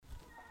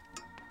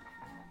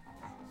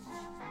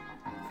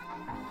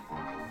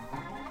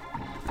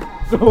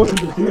Sorry.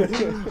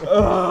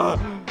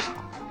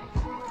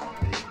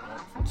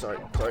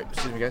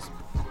 Excuse me, guys.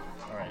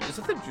 All right. Is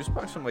that the juice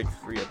box from like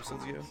 3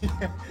 episodes ago?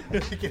 Yeah, I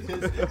think it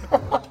is.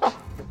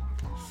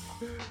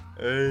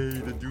 Hey,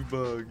 the juice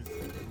box.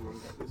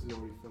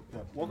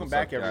 Welcome What's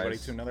back, up, everybody,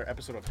 guys? to another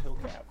episode of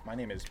Pilcast. My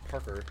name is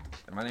Parker.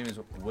 And my name is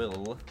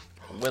Will.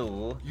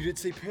 You did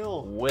say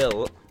pill.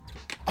 Will.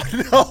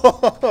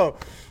 No.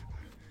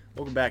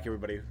 Welcome back,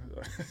 everybody.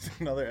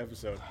 Another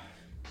episode.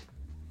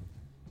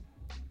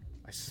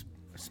 I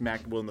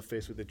smacked Will in the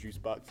face with the juice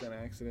box on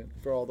accident.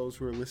 For all those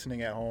who are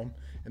listening at home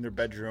in their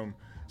bedroom,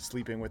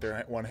 sleeping with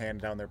their one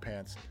hand down their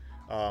pants.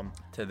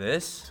 To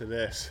this? To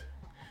this.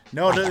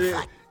 No,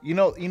 you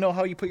know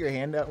how you put your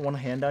one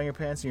hand down your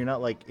pants and you're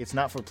not like, it's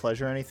not for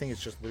pleasure or anything.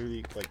 It's just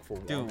literally like for.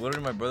 Dude, warmth.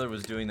 literally my brother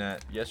was doing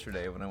that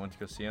yesterday when I went to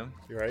go see him.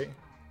 You right?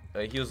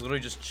 He was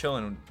literally just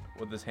chilling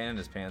with his hand in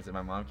his pants, and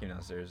my mom came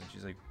downstairs and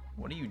she's like,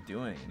 "What are you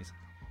doing?" And he's like,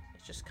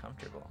 "It's just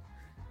comfortable."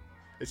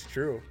 It's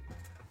true.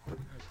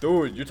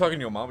 Dude, you're talking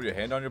to your mom with your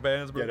hand on your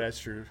pants, bro? Yeah, that's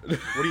true. What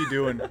are you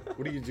doing?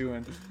 What are you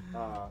doing?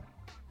 Was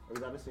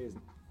that to say his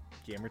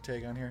gamer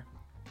tag on here?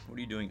 What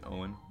are you doing,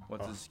 Owen?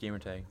 What's his gamer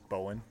tag?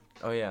 Bowen.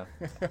 Oh, yeah.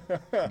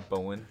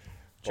 Bowen.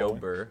 Joe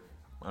Burr.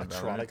 On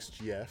Valorant. Atronics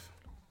GF.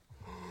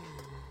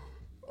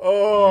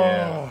 Oh.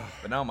 Yeah.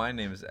 But now my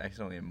name is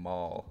accidentally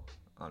Maul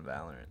on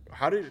Valorant.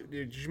 How did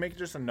you make it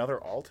just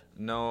another alt?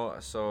 No,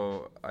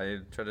 so I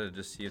tried to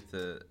just see if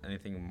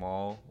anything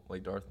Maul,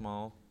 like Darth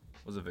Maul,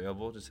 was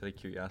available, just out of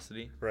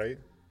curiosity. Right.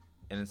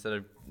 And instead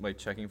of like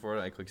checking for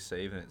it, I clicked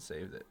save and it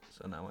saved it.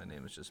 So now my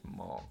name is just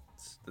Maul.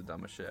 It's the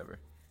dumbest shit ever.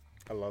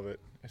 I love it.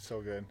 It's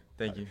so good.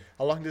 Thank you.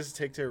 How long does it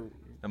take to?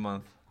 A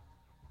month.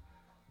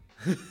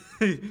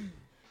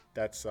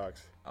 That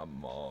sucks. A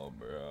Maul,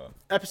 bro.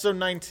 Episode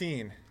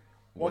 19.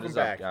 What Welcome is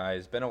back. up,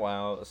 guys? Been a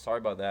while. Sorry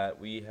about that.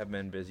 We have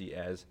been busy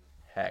as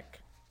heck.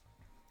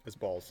 It's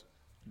balls.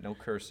 No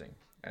cursing.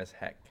 As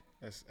heck.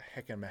 That's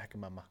heckin'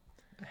 mama.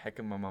 Heck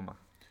of my mama.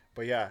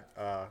 But yeah,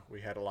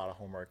 we had a lot of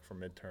homework for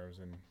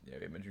midterms and Yeah,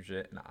 we have been through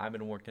shit. And I've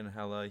been working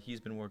hella.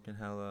 He's been working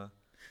hella.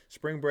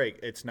 spring break.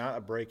 It's not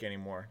a break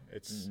anymore.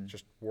 It's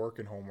just work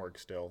and homework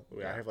still.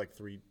 I Yeah. have like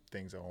 3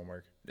 things of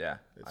homework. Yeah,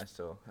 I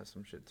still have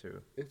some shit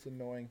too. It's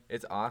annoying.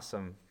 It's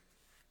awesome.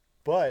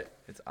 But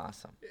It's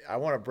awesome. I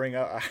want to bring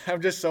up,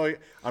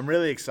 I'm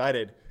really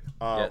excited.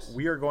 Yes.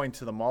 We are going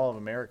to the Mall of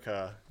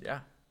America Yeah.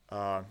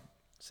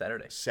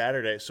 Saturday.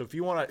 Saturday. So if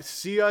you want to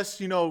see us,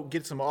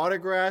 get some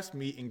autographs,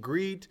 meet and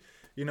greet,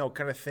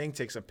 kind of thing,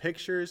 take some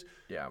pictures.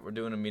 Yeah, we're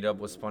doing a meetup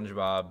with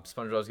SpongeBob.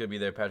 SpongeBob's gonna be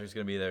there. Patrick's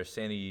gonna be there.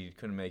 Sandy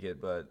couldn't make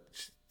it, but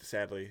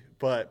Sadly.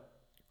 But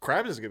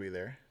Krabs is going to be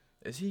there.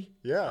 is he?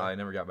 Yeah. Oh, he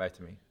never got back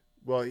to me.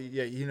 Well,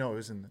 yeah, it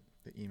was in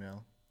the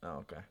email. Oh,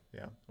 okay.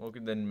 Yeah. Well,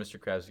 then Mr.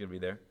 Krabs is gonna be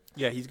there.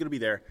 Yeah, he's going to be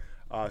there.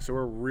 So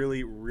we're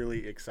really,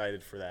 really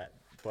excited for that.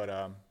 But,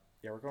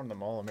 yeah, we're going to the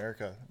Mall of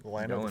America, the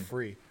land of the Going.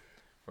 free.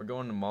 We're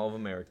going to Mall of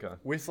America.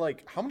 With,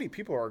 how many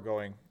people are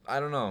going? I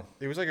don't know.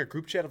 There was, a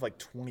group chat of,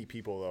 20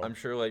 people, though. I'm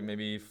sure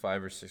maybe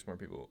 5 or 6 more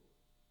people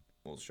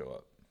will show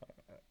up.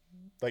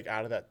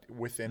 Out of that,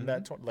 within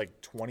that,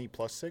 20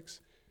 plus 6?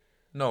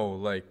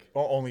 No,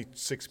 Oh, only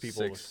 6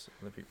 people. 6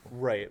 other people.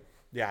 Right.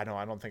 Yeah, no,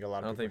 I don't think a lot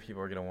of I don't people. think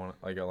people are gonna want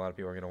a lot of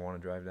people are gonna want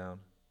to drive down.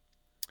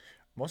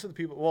 Most of the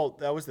people, well,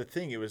 that was the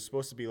thing. It was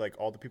supposed to be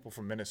all the people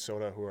from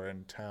Minnesota who are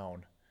in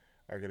town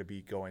are going to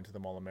be going to the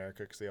Mall of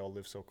America because they all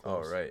live so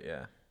close. Oh right,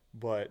 yeah.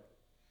 But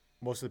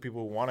most of the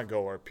people who want to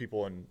go are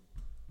people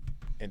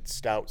in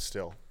Stout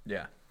still.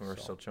 Yeah, we're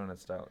still chilling at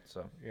Stout.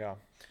 So, Yeah.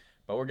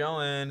 but we're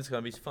going. It's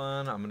gonna be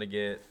fun. I'm gonna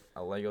get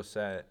a Lego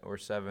set or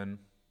 7.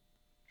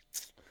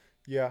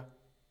 Yeah.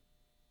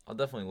 I'll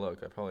definitely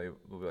look. I probably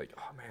will be like,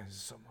 oh man, this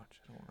is so much.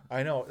 I don't want to.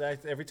 I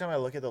know. Every time I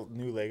look at the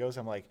new Legos,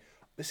 I'm like,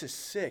 this is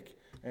sick.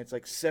 And it's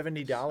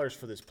 $70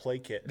 for this play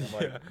kit. And I'm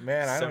like,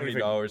 man, I don't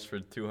even. $70 for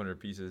 200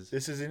 pieces.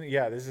 This isn't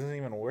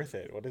even worth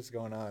it. What is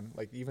going on?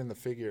 Even the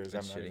figures,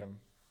 That's I'm not shitty. even.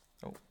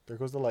 Oh. There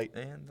goes the light.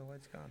 And the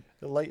light's gone.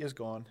 The light is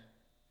gone.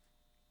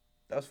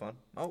 That was fun.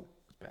 Oh,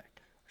 it's back.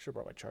 I should have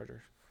brought my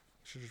charger.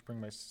 I should just bring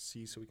my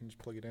C so we can just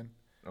plug it in.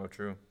 Oh,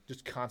 true.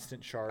 Just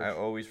constant charge. I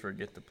always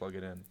forget to plug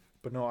it in.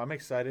 But no, I'm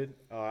excited.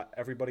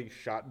 Everybody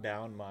shot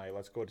down my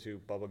let's go to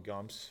Bubba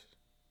Gump's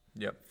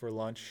Yep. for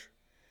lunch.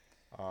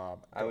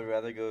 I would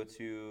rather go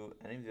to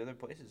any of the other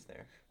places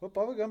there. But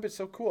Bubba Gump is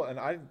so cool, and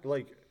I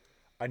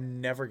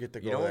never get to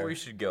go You know there. where we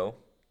should go?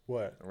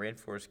 What?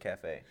 Rainforest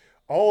Cafe.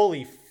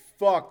 Holy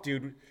fuck,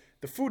 dude.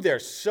 The food there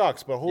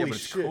sucks, but holy but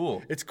it's shit.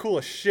 cool. It's cool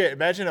as shit.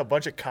 Imagine a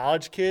bunch of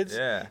college kids.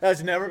 Yeah.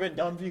 That's never been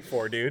done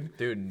before, dude.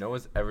 Dude, no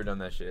one's ever done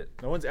that shit.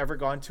 No one's ever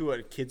gone to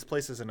a kid's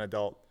place as an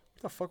adult.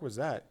 What the fuck was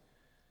that?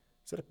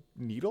 Is that a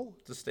needle?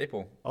 It's a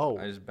staple. Oh.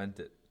 I just bent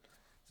it.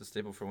 It's a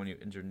staple for when you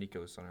injured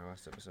Nikos on our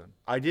last episode.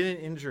 I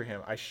didn't injure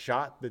him. I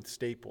shot the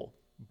staple,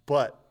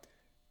 but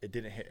it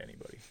didn't hit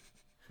anybody.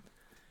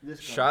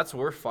 Shots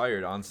were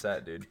fired on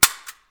set, dude.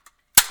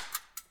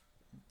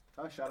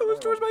 I shot It was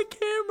towards my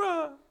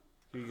camera.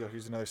 Here you go.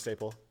 Here's another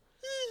staple.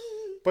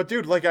 But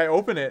dude, I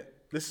open it.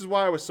 This is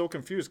why I was so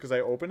confused because I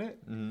open it.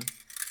 Mm-hmm.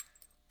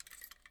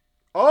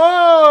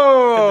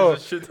 Oh!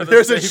 There's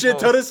There's a shit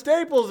ton of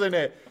staples in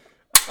it.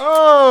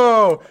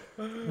 Oh!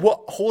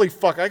 What? Holy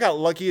fuck, I got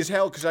lucky as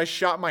hell because I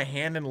shot my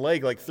hand and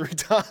leg like 3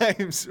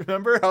 times.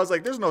 Remember? I was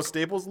like, there's no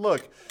staples.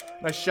 Look.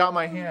 And I shot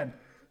my hand.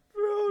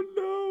 Bro,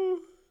 no.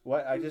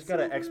 What? I just got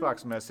an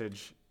Xbox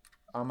message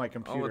on my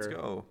computer. Oh, let's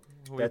go.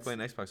 Who are you playing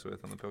Xbox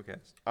with on the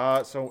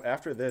Pilcast? So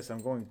after this,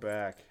 I'm going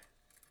back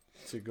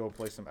to go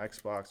play some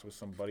Xbox with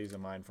some buddies of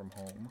mine from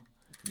home.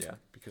 Yeah.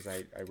 Because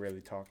I rarely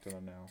talk to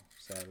them now,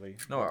 sadly.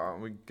 No,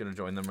 aren't we going to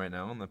join them right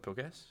now on the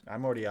Pilcast?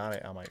 I'm already on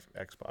it on my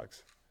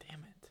Xbox. Damn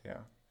it. Yeah.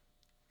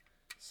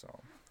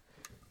 So.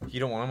 You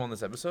don't want them on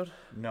this episode?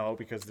 No,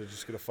 because they're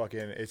just going to fucking,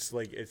 it's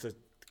a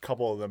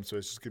couple of them, so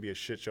it's just going to be a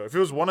shit show. If it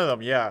was one of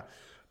them, yeah.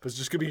 But it's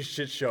just going to be a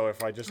shit show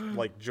if I just,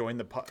 join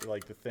the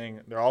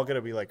thing. They're all going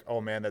to be like, oh,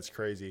 man, that's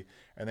crazy.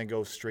 And then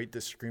go straight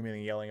to screaming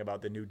and yelling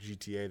about the new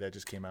GTA that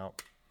just came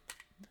out.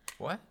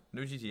 What?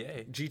 New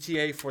GTA?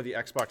 GTA for the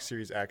Xbox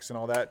Series X and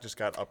all that just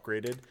got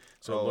upgraded.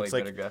 So it looks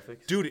like better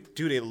graphics?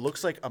 Dude, it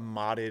looks like a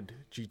modded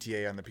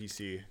GTA on the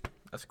PC.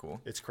 That's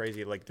cool. It's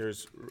crazy. Like,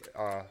 there's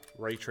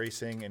ray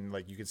tracing and,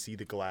 you can see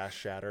the glass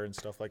shatter and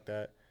stuff like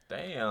that.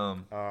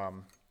 Damn.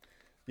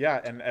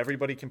 Yeah, and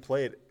everybody can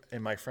play it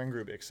in my friend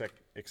group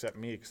except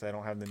me because I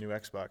don't have the new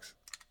Xbox.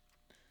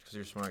 Because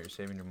you're smart. You're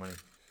saving your money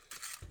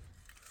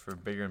for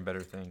bigger and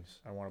better things.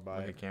 I want to buy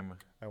like it. a camera.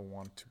 I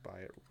want to buy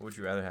it. What would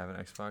you rather have, an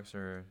Xbox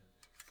or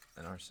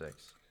an R6?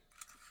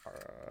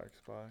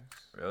 Xbox.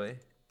 Really?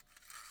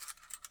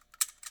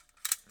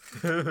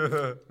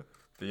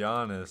 Be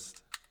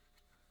honest.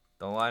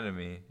 Don't lie to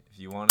me. If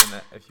you want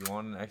an Xbox.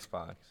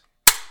 Oh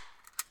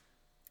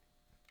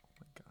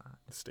my god.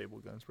 The stable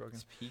gun's broken.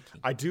 It's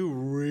peaking. I do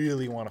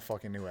really want a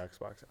fucking new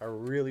Xbox. I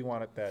really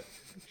wanted that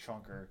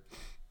chunker.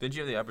 Did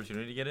you have the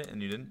opportunity to get it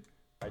and you didn't?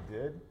 I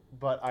did,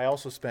 but I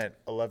also spent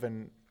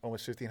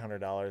almost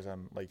 $1,500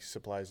 on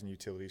supplies and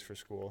utilities for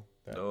school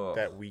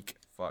that week.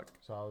 Fuck.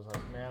 So I was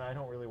like, man, I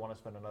don't really want to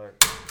spend another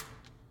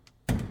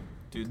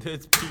Dude,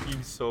 it's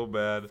peaking so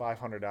bad.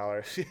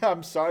 $500. Yeah,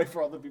 I'm sorry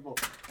for all the people.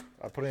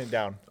 I'm putting it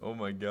down. Oh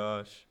my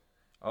gosh.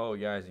 Oh,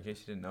 guys, in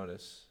case you didn't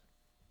notice,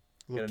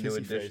 we got a new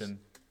edition.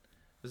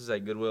 This is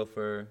at Goodwill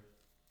for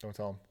Don't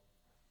tell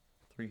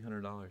them.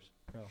 $300.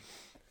 No.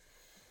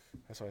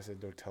 That's why I said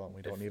don't tell them.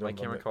 We don't need my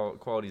camera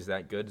quality is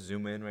that good,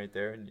 zoom in right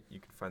there, and you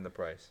can find the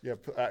price. Yeah,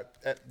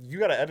 you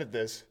gotta edit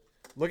this.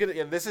 Look at it.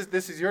 Yeah, this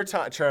is your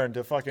turn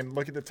to fucking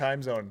look at the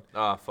time zone.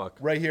 Ah, fuck.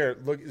 Right here.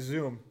 Look,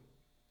 zoom.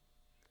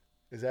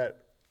 Is that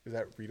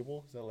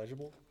readable? Is that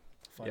legible?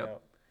 Find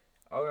out.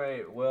 All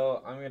right.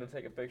 Well, I'm gonna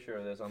take a picture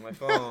of this on my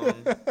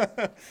phone.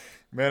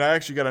 Man, I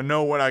actually gotta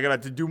know what I gotta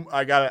do.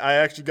 I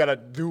actually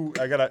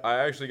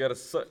gotta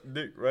suck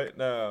dick right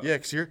now. Yeah,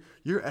 cause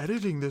you're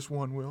editing this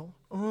one, Will.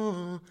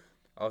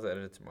 I'll have to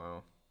edit it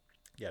tomorrow.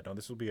 Yeah, no,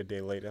 this will be a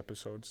day late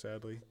episode,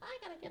 sadly. I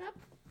gotta get up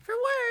for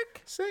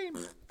work.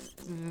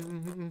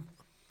 Same.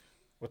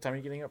 What time are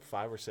you getting up?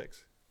 5 or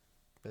 6?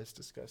 That's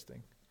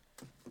disgusting.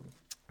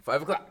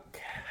 5 o'clock.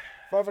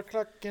 5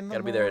 o'clock in the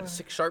Gotta be there at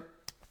 6 sharp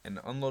and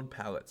unload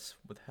pallets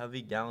with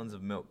heavy gallons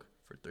of milk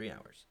for 3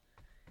 hours.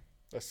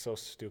 That's so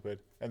stupid.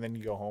 And then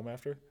you go home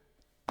after?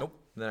 Nope.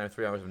 Then I have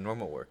 3 hours of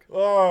normal work.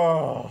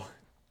 Oh,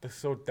 that's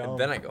so dumb. And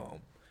then I go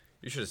home.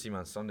 You should have seen me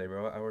on Sunday,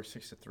 bro. I worked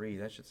 6 to 3.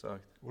 That shit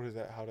sucked. What is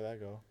that? How did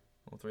that go?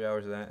 Well, 3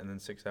 hours of that and then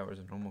 6 hours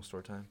of normal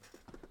store time.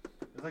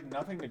 There's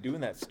nothing to do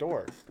in that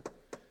store.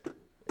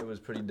 It was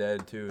pretty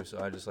dead too, so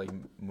I just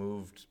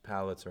moved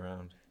pallets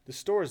around. The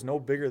store is no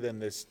bigger than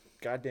this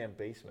goddamn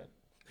basement.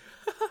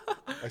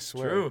 I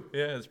swear. True.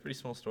 Yeah, it's a pretty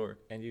small store.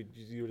 And you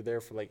were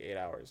there for 8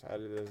 hours.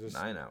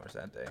 9 hours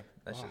that day.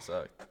 That shit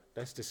sucked.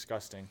 That's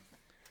disgusting.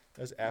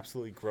 That's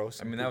absolutely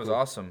gross. I mean, that was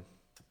awesome.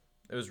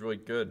 It was really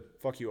good.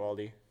 Fuck you,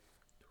 Aldi.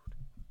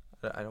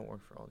 I don't work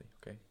for Aldi,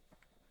 okay?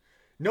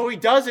 No, he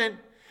doesn't.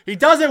 He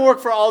doesn't work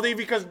for Aldi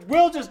because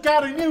Will just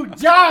got a new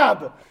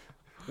job.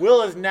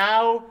 Will is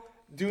now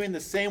doing the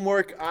same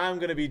work I'm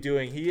going to be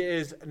doing. He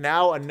is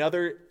now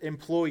another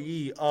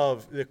employee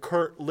of the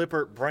Kurt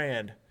Lippert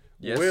brand.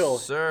 Yes, Will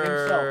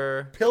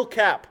sir. himself,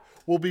 Pilcast,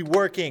 will be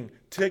working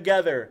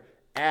together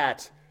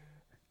at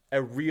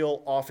a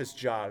real office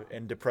job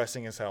and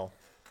depressing as hell.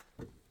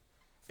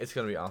 It's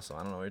going to be awesome.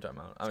 I don't know what you're talking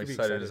about. I'm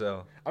excited as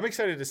hell. I'm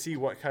excited to see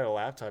what kind of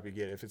laptop you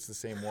get if it's the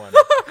same one.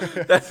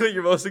 That's what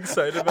you're most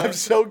excited about? I'm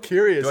so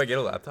curious. Do I get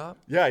a laptop?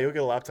 Yeah, you'll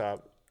get a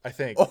laptop. I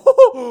think.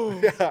 Oh!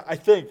 Yeah, I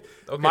think.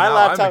 Okay, my now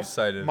laptop, I'm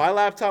excited. My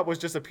laptop was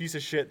just a piece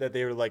of shit that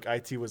they were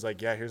IT was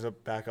yeah, here's a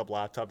backup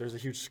laptop. There's a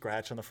huge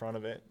scratch on the front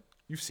of it.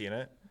 You've seen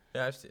it.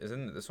 Yeah,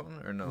 isn't it this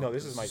one or no? No,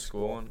 this is my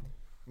school one.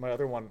 My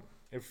other one,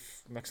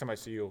 if next time I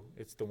see you,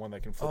 it's the one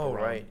that can flip around. Oh,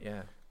 right,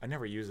 yeah. I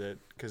never use it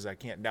because I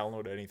can't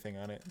download anything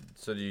on it.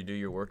 So do you do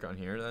your work on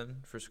here then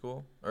for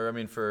school? Or,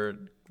 for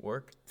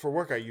work? For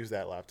work, I use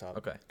that laptop.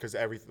 Okay. Because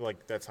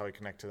that's how I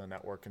connect to the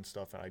network and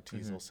stuff, and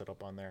IT's all set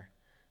up on there.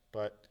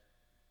 But,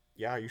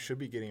 yeah, you should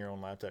be getting your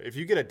own laptop. If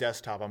you get a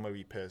desktop, I'm going to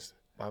be pissed.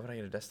 Why would I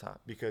get a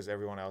desktop? Because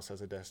everyone else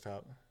has a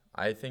desktop.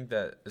 I think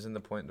that isn't the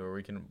point where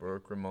we can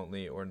work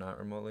remotely or not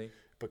remotely.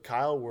 But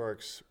Kyle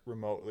works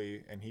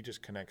remotely, and he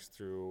just connects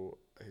through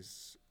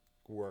his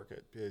work.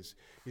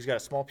 He's got a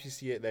small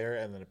PC there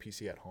and then a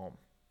PC at home.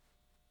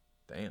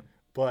 Damn.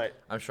 But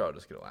I'm sure I'll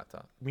just get a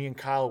laptop. me and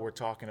Kyle were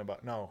talking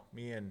about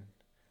me and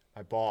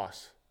my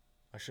boss.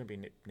 I shouldn't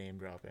be name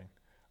dropping.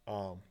 Me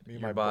and Your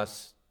my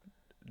boss,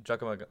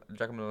 Giacomo.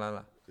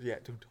 Yeah,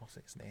 don't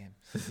say his name.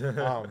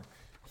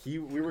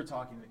 We were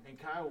talking, and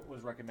Kyle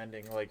was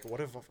recommending, like,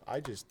 what if I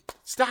just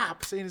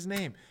stop saying his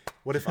name?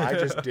 What if I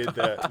just did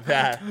that?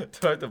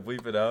 Do I have to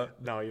bleep it out?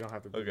 No, you don't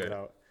have to bleep it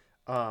out.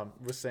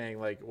 Was saying,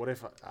 like, what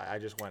if I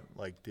just went,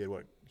 like, did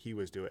what he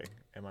was doing,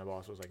 and my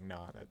boss was like,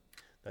 nah,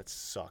 that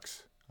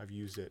sucks. I've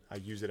used it. I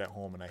use it at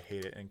home, and I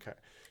hate it. And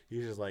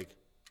he's just like,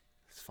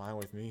 it's fine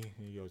with me.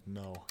 And he goes,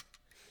 no,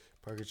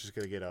 Parker's just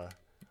gonna get a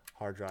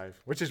hard drive,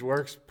 which just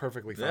works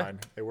perfectly fine.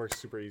 It works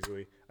super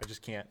easily. I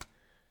just can't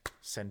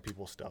send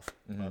people stuff.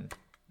 Mm-hmm.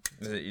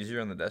 Is it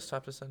easier on the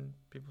desktop to send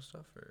people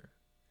stuff, or?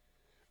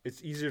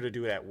 It's easier to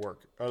do it at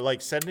work. Or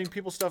like sending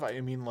people stuff. I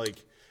mean,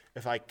 like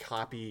if I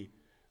copy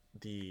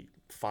the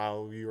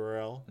file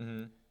URL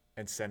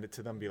and send it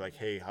to them, be like,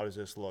 hey, how does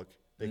this look?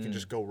 They can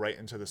just go right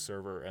into the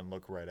server and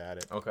look right at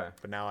it. Okay.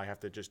 But now I have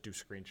to just do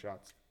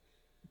screenshots.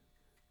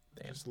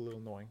 Damn. Just a little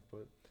annoying,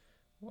 but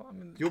Well, I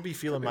mean, you'll be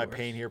feeling my worse.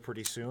 pain here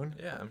pretty soon.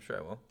 Yeah, I'm sure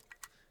I will.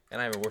 And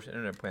I have a worse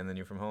internet plan than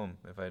you from home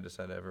if I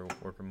decide to ever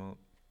work remote.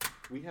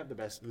 We have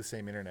the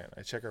same internet.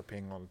 I check our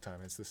ping all the time.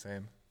 It's the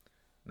same.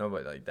 No,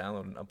 but like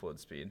download and upload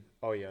speed.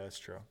 Oh yeah, that's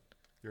true.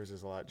 Yours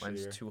is a lot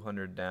Mine's shittier.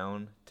 200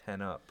 down,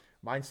 10 up.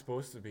 Mine's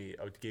supposed to be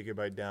a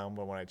gigabyte down,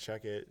 but when I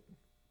check it,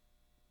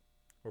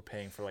 we're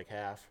paying for like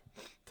half.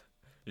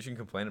 You shouldn't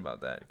complain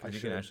about that because you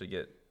can actually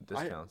get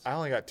discounts. I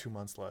only got 2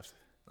 months left,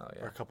 Oh or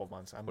yeah. a couple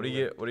months. What do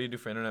you get? What do you do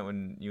for internet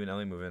when you and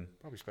Ellie move in?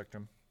 Probably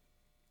Spectrum.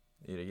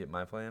 You to get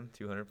my plan,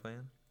 200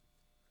 plan.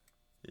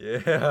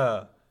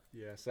 Yeah.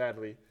 Yeah,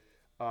 sadly.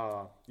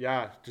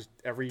 Yeah, just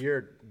every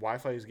year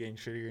Wi-Fi is getting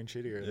shittier and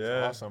shittier. It's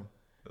Yeah. awesome.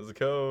 Let's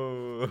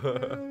go.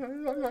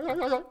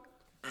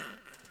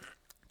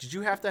 Did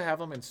you have to have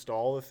them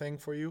install the thing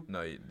for you?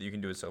 No, you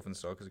can do it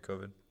self-install because of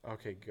COVID.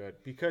 Okay, good.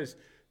 Because,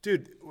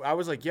 dude, I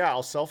was like, yeah,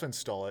 I'll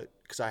self-install it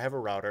because I have a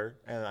router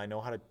and I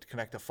know how to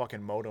connect a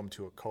fucking modem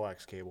to a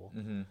coax cable.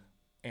 Mm-hmm.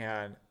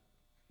 And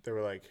they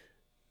were like,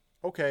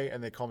 okay.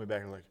 And they called me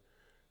back and were like,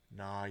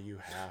 nah, you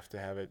have to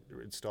have it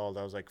installed.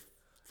 I was like,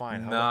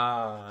 fine.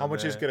 How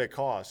much is it going to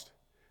cost?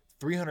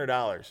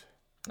 $300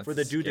 for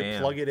the dude to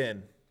plug it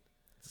in.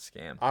 It's a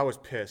scam. I was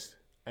pissed.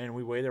 And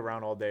we waited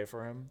around all day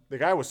for him. The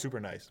guy was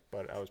super nice,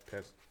 but I was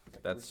pissed.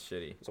 That's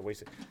shitty. It's a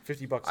waste of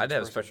 $50. I had to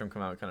have Spectrum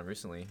come out kind of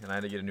recently, and I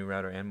had to get a new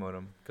router and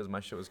modem because my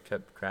shit was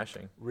kept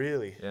crashing.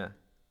 Really? Yeah.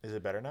 Is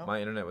it better now? My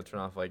internet would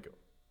turn off like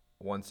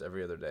once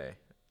every other day.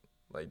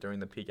 Like during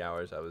the peak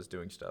hours, I was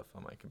doing stuff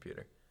on my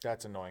computer.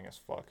 That's annoying as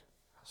fuck.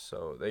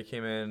 So they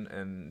came in,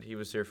 and he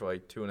was here for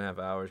like 2.5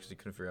 hours because he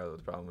couldn't figure out what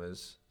the problem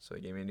is. So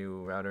he gave me a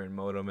new router and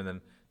modem, and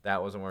then that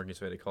wasn't working,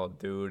 so we had to call a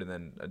dude, and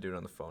then a dude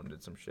on the phone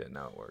did some shit, and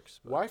now it works.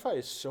 But Wi-Fi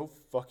is so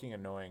fucking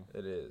annoying.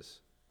 it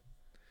is.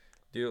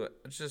 Dude,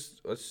 let's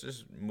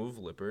just move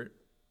Lippert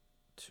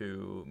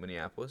to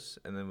Minneapolis,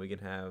 and then we can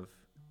have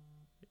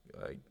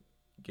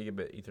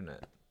gigabit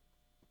Ethernet.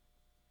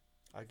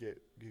 I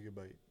get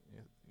gigabyte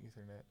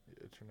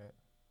Ethernet.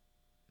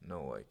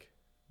 No, like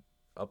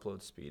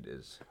upload speed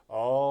is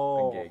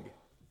Oh. a gig.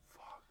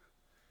 Fuck.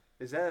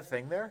 Is that a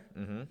thing there?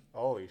 Mm-hmm.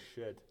 Holy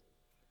shit.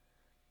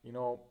 You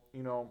know,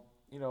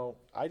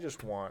 I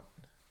just want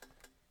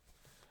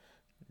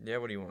Yeah,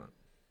 what do you want?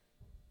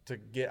 to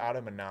get out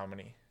of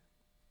Menominee.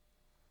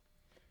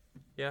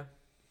 Yeah.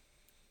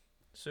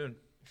 Soon.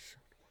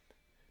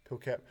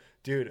 Pilcast.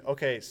 Dude,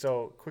 okay,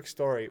 so quick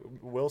story.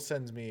 Will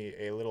sends me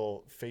a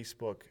little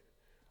Facebook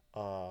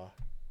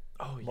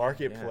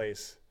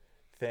marketplace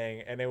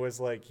thing, and it was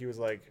like, he was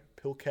like,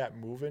 Pilcat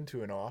moving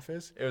to an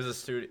office. It was a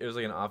studio. It was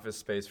like an office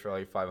space for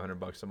like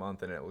 $500 a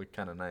month, and it looked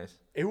kind of nice.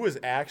 It was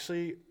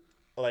actually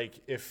like,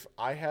 if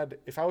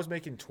I was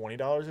making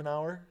 $20 an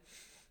hour,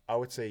 I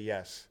would say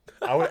yes.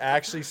 I would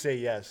actually say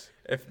yes.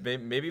 If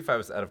maybe if I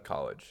was out of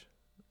college,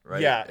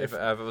 right? Yeah. If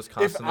I was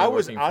constantly If I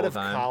was working out of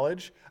full-time.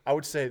 college, I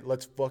would say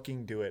let's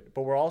fucking do it.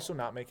 But we're also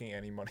not making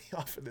any money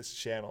off of this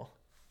channel.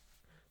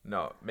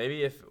 No,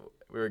 maybe if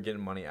we were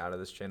getting money out of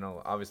this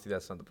channel, obviously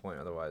that's not the point.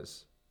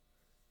 Otherwise,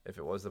 if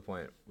it was the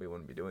point, we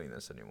wouldn't be doing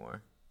this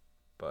anymore.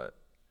 But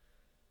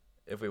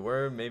if we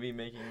were maybe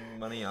making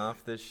money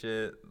off this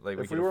shit, like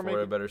we could afford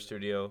a better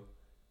studio.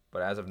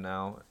 But as of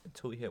now,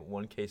 until we hit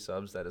 1K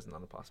subs, that is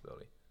not a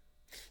possibility.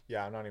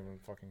 Yeah, I'm not even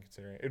fucking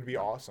considering it. It'd be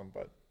awesome,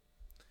 but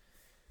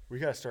we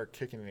gotta start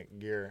kicking it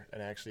gear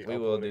and actually. We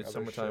will, dude.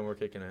 Summertime, we're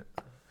kicking it.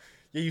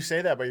 Yeah, you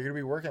say that, but you're gonna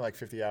be working like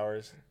 50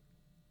 hours.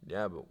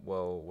 Yeah, but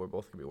we're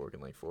both gonna be working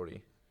like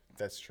 40.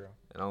 That's true.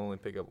 And I'll only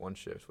pick up one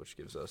shift, which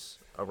gives us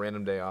a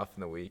random day off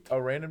in the week.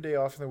 A random day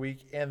off in the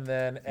week, and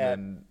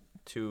then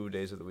 2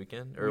 days of the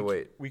weekend.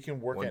 we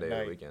can work one at day night.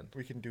 of the weekend.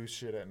 We can do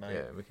shit at night.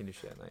 Yeah, we can do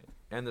shit at night.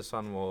 And the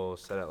sun will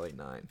set at like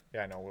 9.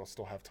 Yeah, I know. We'll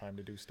still have time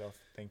to do stuff.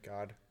 Thank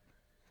God.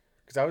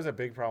 Because that was a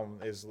big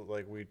problem. Is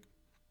like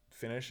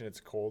finish and it's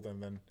cold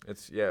and then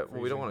It's we don't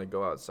freezing. want to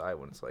go outside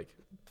when it's like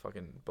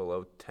fucking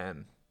below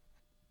 10.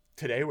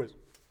 today was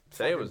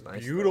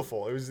Nice.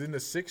 beautiful. It was in the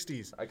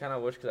 60s. I kind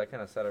of wish because I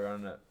kind of sat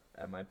around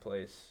at my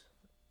place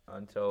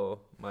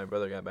until my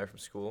brother got back from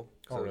school.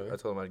 Oh, really? I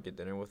told him I'd get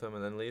dinner with him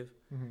and then leave.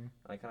 Mm-hmm.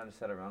 I kind of just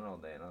sat around all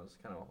day, and I was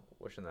kind of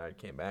wishing that I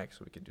came back so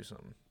we could do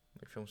something,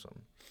 like film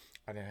something.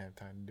 I didn't have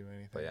time to do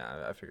anything. But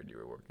yeah, I figured you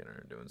were working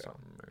or doing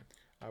something. Or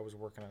I was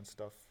working on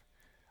stuff.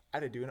 I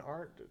had to do an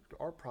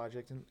art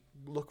project and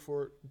look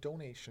for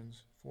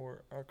donations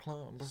for our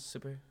club.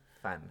 super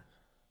fun.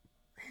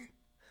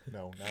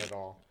 No, not at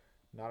all.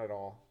 Not at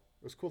all.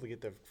 It was cool to get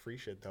the free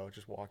shit though.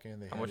 Just walk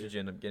in. How much did you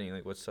end up getting?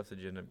 Like, what stuff did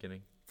you end up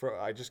getting?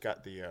 I just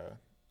got the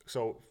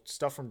so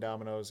stuff from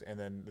Domino's and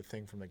then the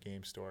thing from the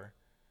game store.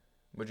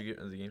 What'd you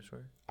get at the game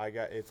store?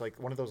 It's like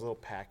one of those little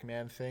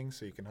Pac-Man things,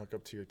 so you can hook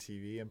up to your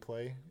TV and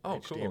play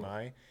HDMI.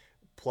 Cool.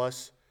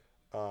 Plus,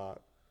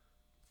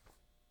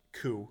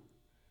 Coup,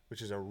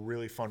 which is a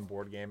really fun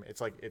board game.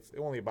 It's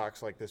only a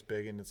box like this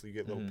big, and you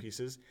get little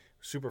pieces.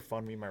 Super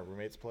fun. Me and my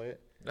roommates play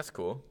it. That's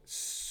cool.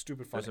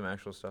 Stupid fun. There's some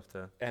actual stuff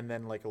to. And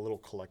then like a little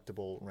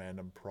collectible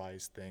random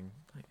prize thing.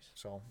 Nice.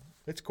 So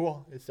it's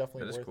cool. It's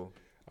definitely That is worth. cool.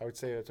 I would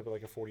say it's about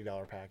like a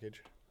 $40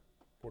 package,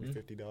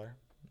 $50.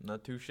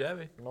 Not too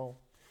shabby. No,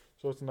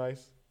 so it's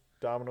nice.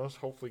 Domino's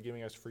hopefully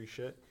giving us free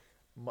shit.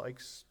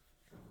 Mike's.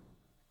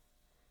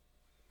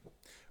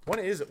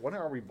 When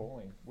are we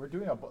bowling? We're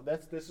doing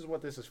this is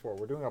what this is for.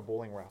 We're doing a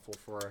bowling raffle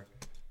for our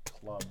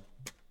club,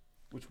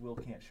 which Will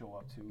can't show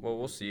up to. Well,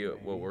 we'll see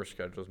what work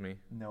schedules me.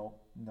 No.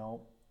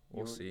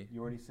 We'll see.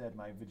 You already said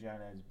my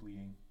vagina is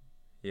bleeding.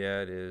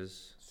 Yeah, it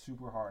is.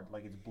 Super hard,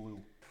 like it's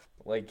blue.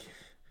 Like,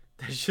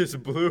 that's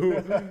just blue.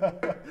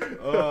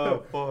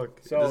 Oh, fuck.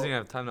 So- It doesn't even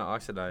have time to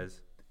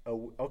oxidize.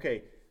 Oh,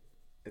 okay.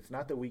 It's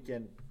not the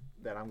weekend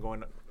that I'm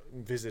going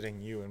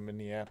visiting you in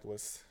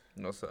Minneapolis.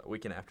 No, it's the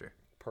weekend after.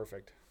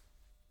 Perfect.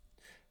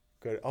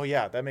 Good. Oh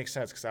yeah, that makes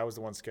sense because I was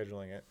the one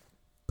scheduling it.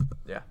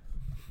 Yeah.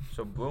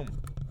 So, boom.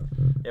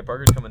 Yeah,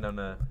 Parker's coming down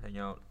to hang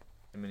out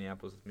in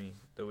Minneapolis with me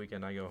the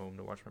weekend I go home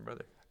to watch my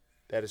brother.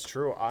 That is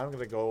true. I'm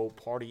gonna go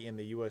party in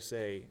the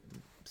USA,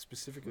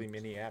 specifically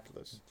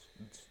Minneapolis.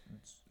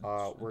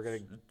 We're gonna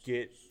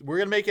get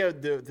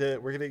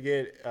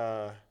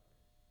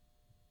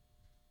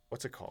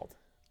what's it called?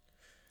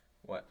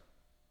 What?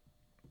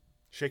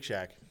 Shake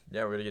Shack.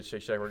 Yeah, we're gonna get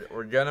Shake Shack.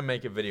 We're gonna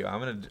make a video. I'm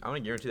gonna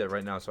guarantee that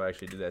right now, so I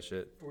actually do that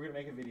shit. We're gonna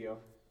make a video.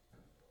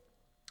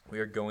 We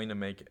are going to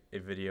make a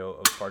video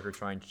of Parker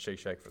trying Shake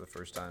Shack for the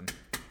first time,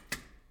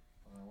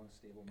 I want to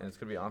stable my and it's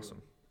gonna be shoe.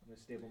 awesome. I'm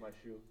gonna stable my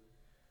shoe.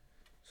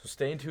 So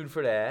stay tuned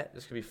for that.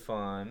 This could be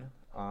fun.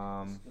 It's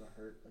gonna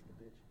hurt like a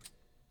bitch.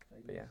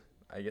 But yeah,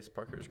 I guess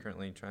Parker is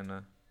currently trying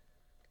to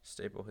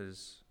staple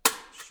his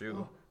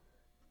shoe.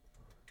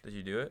 Did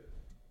you do it?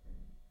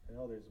 I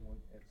know there's one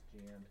that's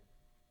jammed.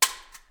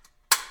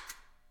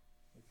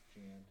 It's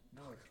jammed.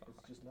 No, it's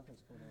just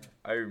nothing's going on.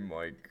 Oh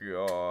my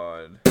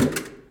god.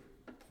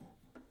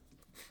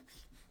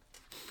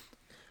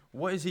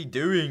 What is he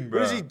doing,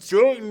 bro? What is he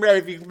doing,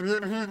 baby?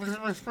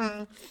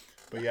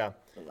 But yeah,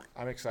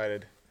 I'm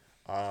excited.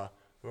 We're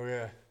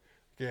gonna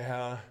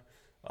get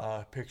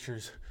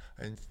pictures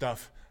and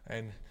stuff.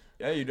 And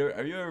Yeah,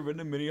 have you ever been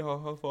to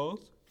Minnehaha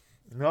Falls?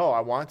 no,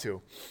 I want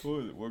to.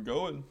 Oh, we're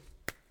going.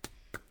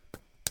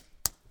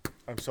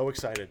 I'm so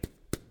excited.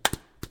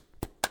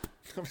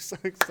 I'm so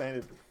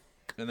excited.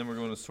 And then we're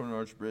going to Stone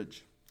Arch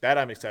Bridge. That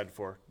I'm excited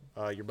for.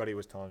 Your buddy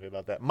was telling me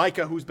about that.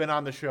 Micah, who's been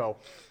on the show.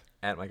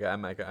 I'm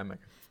Micah.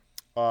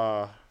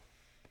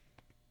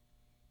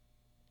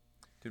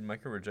 Dude,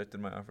 Micah rejected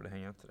my offer to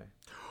hang out today.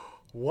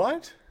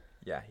 What?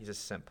 Yeah, he's a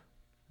simp.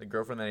 The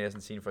girlfriend that he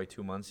hasn't seen for like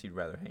 2 months, he'd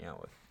rather hang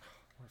out with.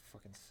 What a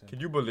fucking sin. Can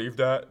you believe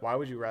that? Why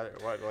would you rather?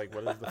 What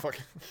is the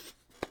fucking?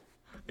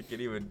 I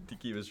can't even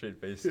keep a straight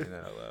face saying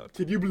that out loud.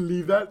 Can you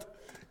believe that?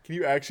 Can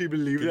you actually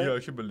believe Can that? you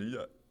actually believe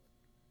that?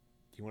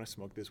 Do you want to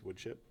smoke this wood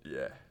chip?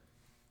 Yeah.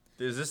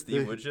 Is this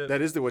the wood chip?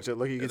 That is the wood chip.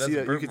 Look, you Yeah, can see that's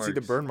that. the You can see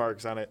the burn burn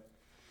marks on it.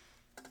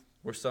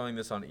 We're selling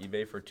this on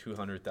eBay for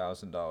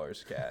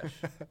 $200,000 cash.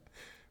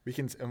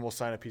 We'll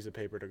sign a piece of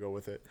paper to go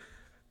with it.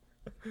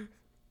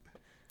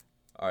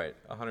 All right,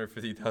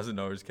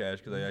 $150,000 cash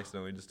because I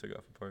accidentally just took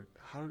off a part.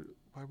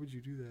 Why would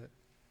you do that?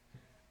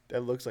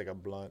 That looks like a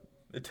blunt.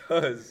 It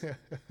does.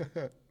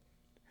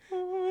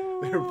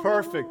 They're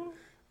perfect.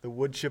 The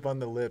wood chip on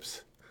the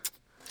lips.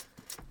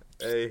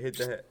 Hey, hit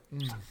that.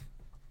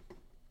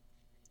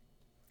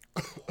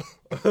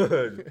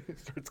 It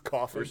starts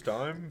coughing. First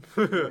time?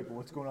 Like,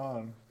 what's going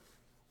on?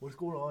 What's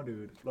going on,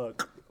 dude?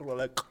 Look.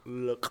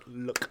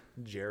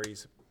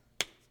 Jerry's.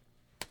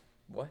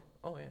 What?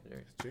 Oh, yeah,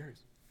 Jerry's.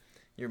 Jerry's.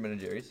 You ever been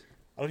to Jerry's?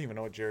 I don't even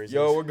know what Jerry's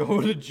Yo, is. we're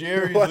going to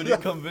Jerry's What when you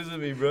the- come visit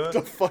me, bro. What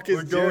the fuck is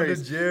We're going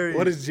Jerry's? to Jerry's.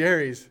 What is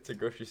Jerry's? It's a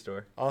grocery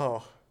store.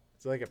 Oh,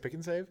 is it like a pick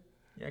and save?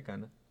 Yeah,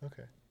 kind of.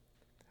 Okay.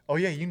 Oh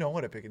yeah, you know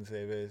what a pick and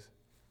save is.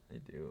 I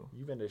do.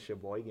 You've been to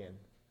Sheboygan.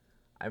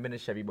 I've been to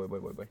Chevy Boy. All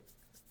right,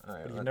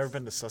 But you've never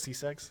been to Sussy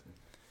Sex?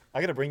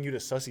 I gotta bring you to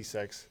Sussy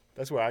Sex.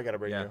 That's where I gotta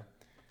bring Yeah. you.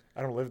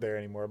 I don't live there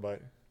anymore,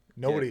 but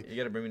nobody. You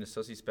gotta bring me to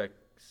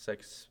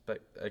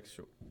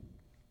extra.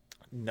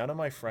 None of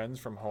my friends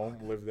from home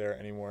live there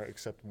anymore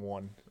except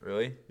one.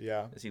 Really?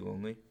 Yeah. Is he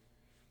lonely?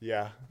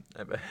 Yeah.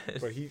 I bet.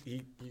 But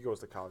he goes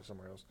to college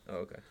somewhere else. Oh,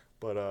 okay.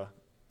 But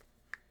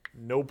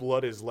no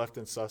blood is left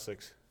in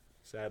Sussex,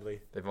 sadly.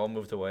 They've all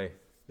moved away.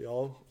 They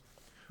all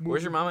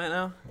Where's your mom at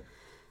now?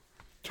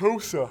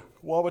 Tosa.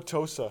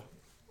 Wauwatosa.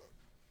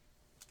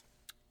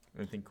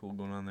 Anything cool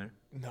going on there?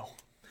 No.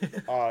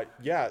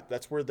 Yeah,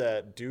 that's where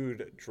that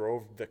dude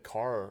drove the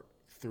car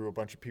through a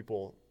bunch of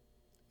people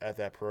at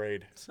that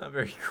parade. It's not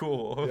very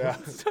cool. Yeah.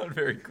 It's not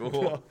very cool.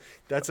 No,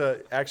 that's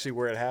actually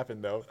where it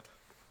happened, though.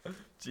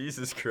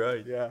 Jesus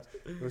Christ. Yeah,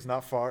 it was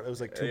not far. It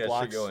was like 2 Yeah,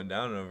 blocks shit going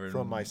down over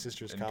from my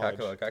sister's college.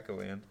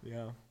 Land.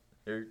 Yeah,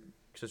 Your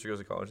sister goes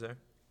to college there?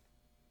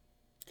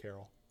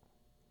 Carroll.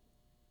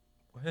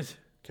 What?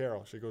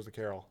 Carroll. She goes to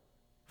Carroll.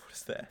 What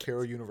is that?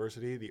 Carroll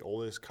University, the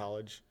oldest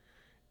college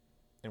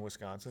in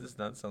Wisconsin. Does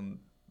not sound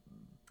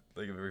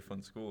like a very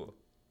fun school.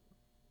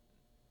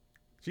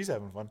 She's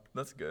having fun.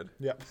 That's good.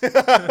 Yeah.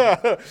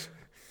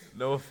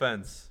 No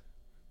offense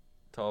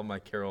to all my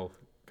Carol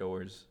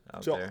goers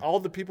out So there. all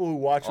the people who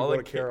watch who go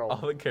to Carroll.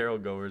 All the Carol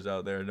goers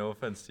out there. No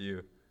offense to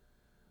you,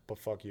 But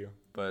fuck you.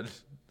 but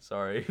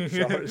sorry.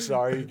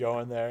 Sorry you're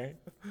going there.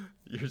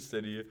 Your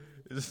city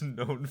is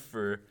known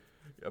for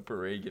a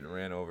parade getting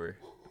ran over.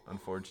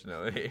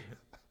 Unfortunately,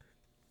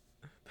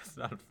 that's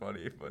not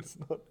funny, but It's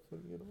not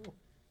funny at all.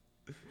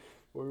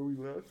 Why are we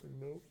laughing?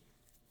 No.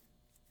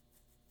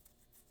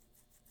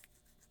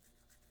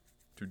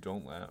 dude,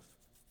 don't laugh.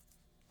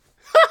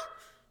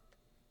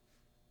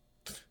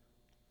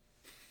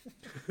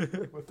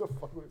 What the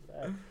fuck was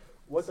that?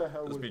 What the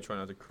hell That's was me that? trying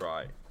not to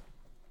cry.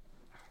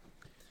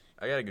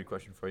 I got a good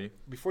question for you.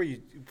 Before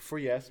you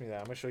ask me that,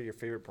 I'm gonna show you your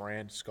favorite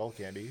brand, Skull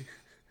Candy.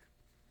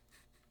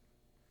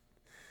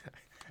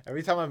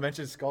 Every time I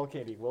mention Skull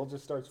Candy, Will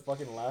just starts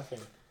fucking laughing.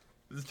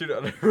 This dude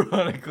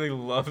unironically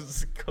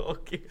loves Skull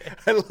Candy.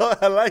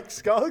 I like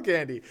Skull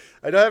Candy.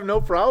 I don't have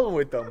no problem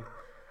with them.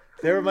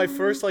 They were my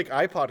first like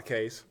iPod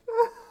case,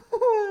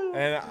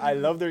 and I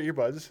love their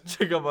earbuds.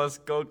 Check out my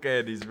Skull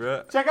Candies,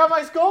 bro. Check out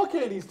my Skull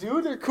Candies,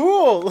 dude. They're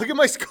cool. Look at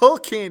my Skull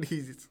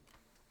Candies.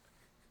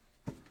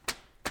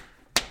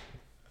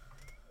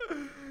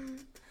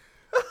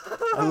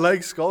 I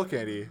like Skull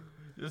Candy.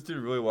 This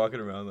dude really walking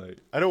around like.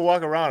 I don't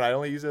walk around. I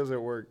only use those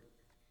at work.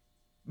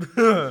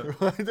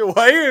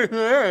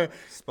 Why?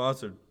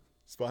 Sponsored.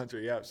 Sponsor,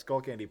 yeah.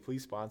 Skull Candy,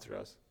 please sponsor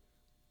us.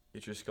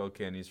 Get your Skull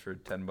Candies for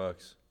 $10.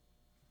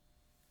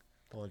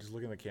 Hold on, just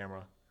look in the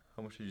camera.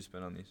 How much did you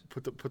spend on these?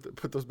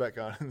 Put those back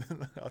on, and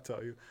then I'll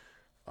tell you.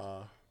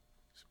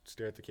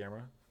 Stare at the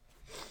camera.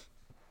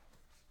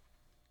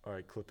 All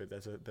right, clip it.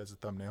 That's a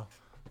thumbnail.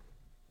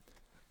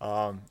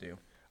 Deal.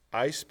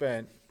 I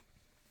spent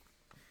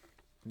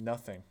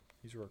nothing.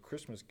 These were a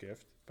Christmas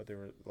gift, but they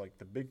were like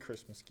the big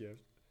Christmas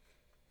gift.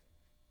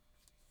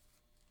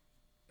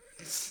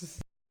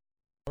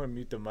 I'm gonna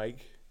mute the mic.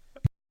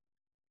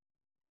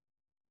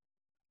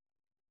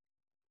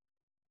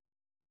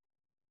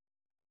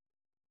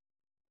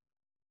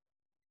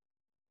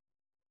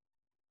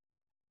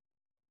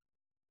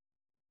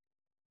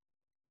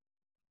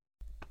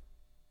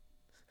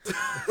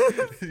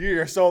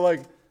 You're so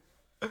like.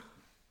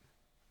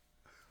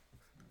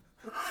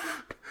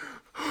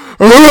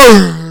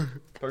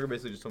 Parker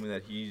basically just told me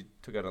that he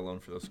took out a loan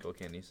for those Skull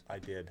Candies. I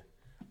did.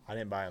 I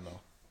didn't buy them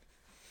though.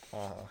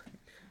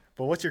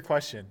 But what's your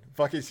question?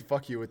 Fuck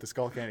you with the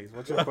Skull Candies.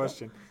 What's your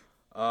question?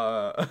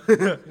 Honey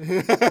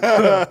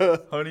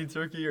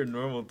turkey or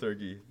normal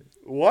turkey?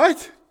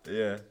 What?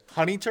 Yeah.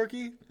 Honey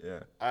turkey? Yeah.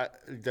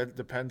 That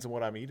depends on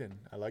what I'm eating.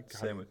 I like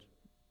honey. Sandwich.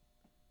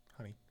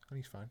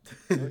 Honey's fine.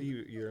 I'll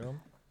eat either of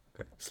them.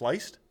 Okay.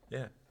 Sliced?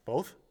 Yeah.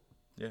 Both?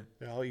 Yeah.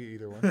 Yeah, I'll eat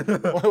either one.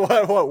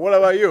 What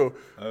about you?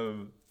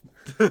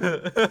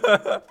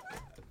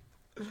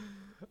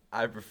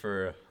 I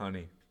prefer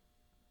honey.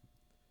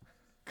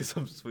 Because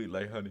I'm sweet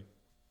like honey.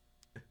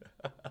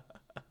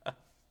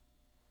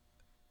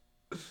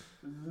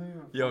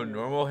 Yo,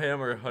 normal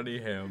ham or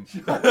honey ham?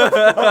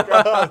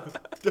 God,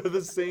 they're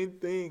the same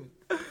thing.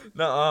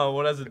 Nuh-uh,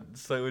 one has a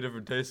slightly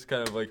different taste,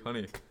 kind of like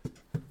honey.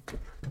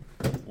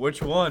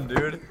 Which one,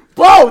 dude?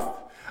 Both!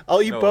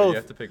 I'll eat No, both. you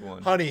have to pick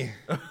one. Honey.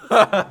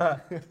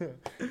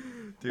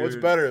 Dude. What's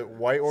better,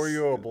 white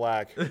Oreo or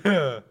black?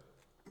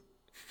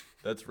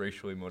 That's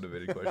racially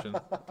motivated question.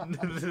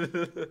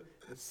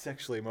 It's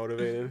sexually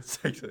motivated.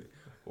 Sexually.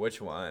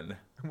 Which one?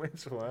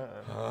 Which one?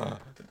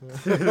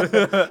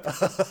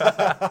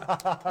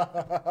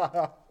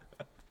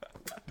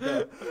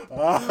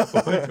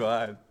 Which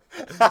one?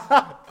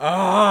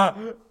 Ah!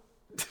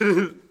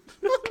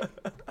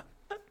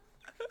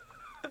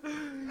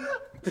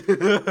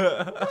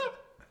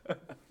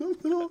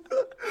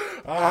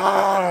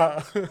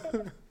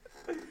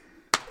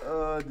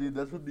 Dude,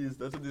 that's what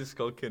these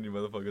Skull Candy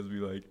motherfuckers be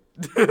like.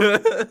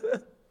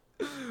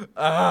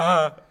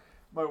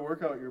 My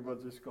workout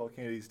earbuds are Skull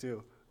Candies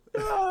too.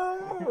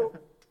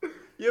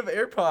 You have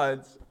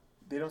AirPods.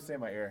 They don't stay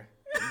in my ear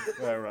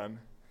when I run.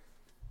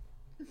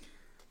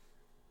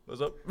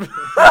 What's up?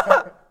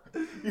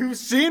 You've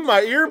seen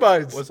my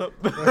earbuds. What's up?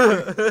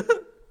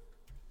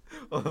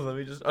 Oh, let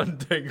me just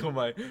untangle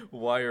my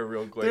wire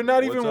real quick. They're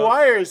not What's even up?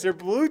 wires. They're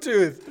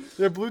Bluetooth.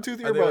 They're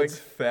Bluetooth Are they like earbuds.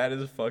 fat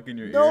as fuck in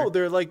your ear? No,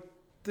 they're like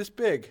this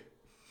big.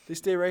 They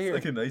stay right here.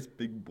 Like a nice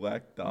big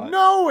black dot.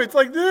 No, it's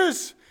like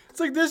this. It's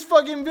like this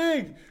fucking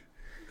big.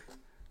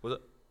 What's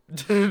up?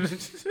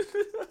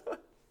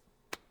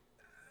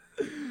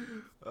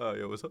 Oh,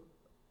 yo, what's up?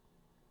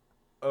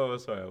 Oh,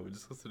 sorry. I was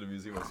just listening to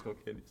music while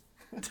smoking candies.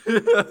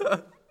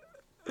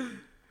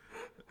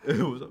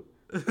 What's up?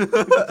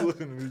 Listen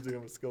to music.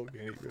 I'm a skull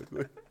candy real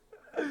quick.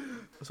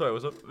 Sorry,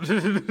 what's up?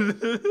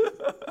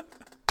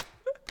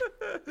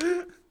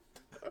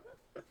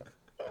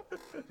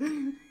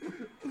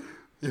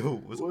 Yo,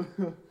 what's up?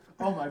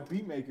 Oh, my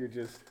beat maker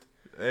just.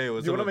 Hey,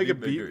 what's You up? want to make a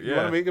beat? Maker? You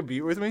want to make a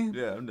beat with me?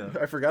 Yeah, I'm down.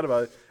 I forgot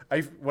about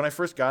it. When I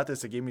first got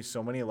this, it gave me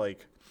so many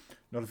like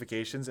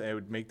notifications, and it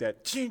would make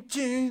that ching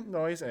ching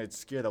noise, and it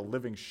scared the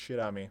living shit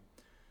out of me.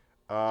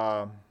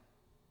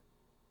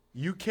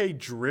 UK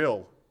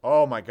drill.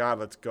 Oh my god,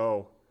 let's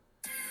go.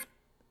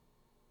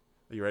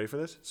 Are you ready for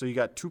this? So you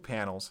got 2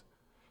 panels.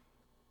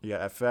 You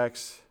got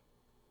FX.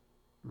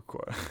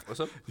 Record.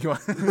 What's up? You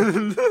want?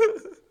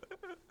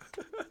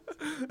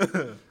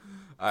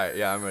 All right,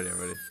 yeah, I'm ready.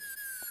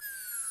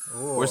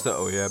 Oh. Where's the?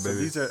 Oh yeah, So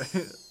baby. these are.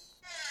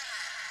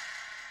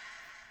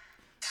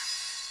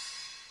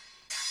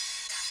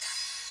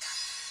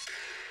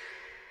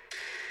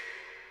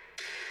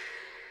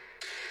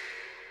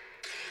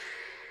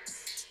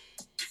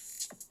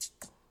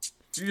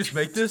 You just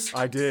make this?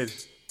 I did.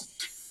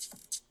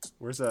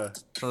 Where's the?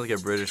 Sounds like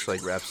a British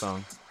like rap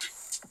song.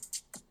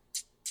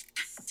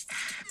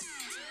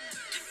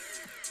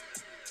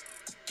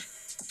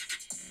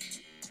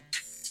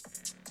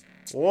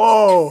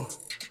 Whoa!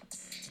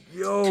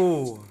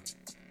 Yo.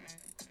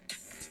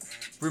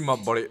 Bring my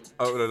body.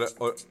 I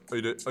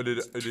did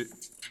it.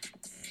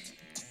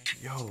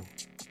 Yo.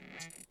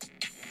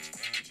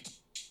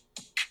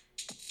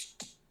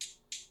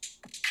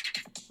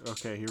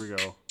 Okay, here we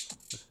go.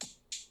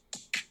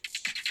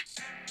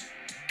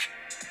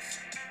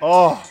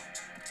 Oh,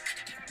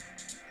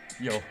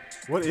 Yo.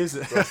 what is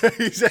it?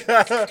 He said,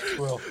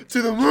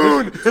 to the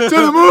moon! To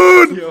the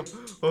moon! Yo.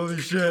 Holy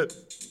shit.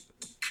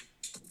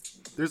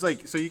 There's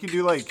like, so you can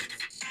do like,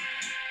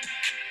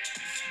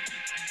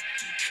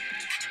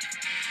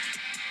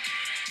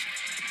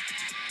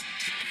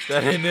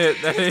 That ain't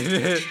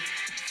it.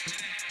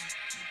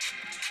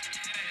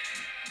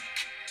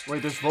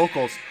 wait, there's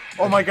vocals.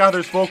 Oh my god,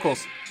 there's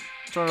vocals.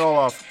 Turn it all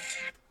off.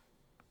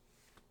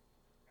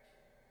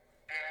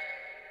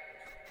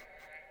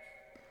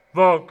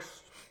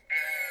 Folks.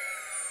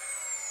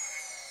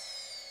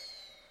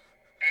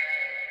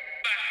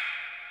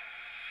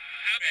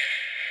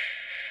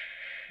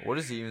 What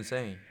is he even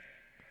saying?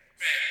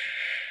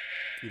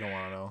 You don't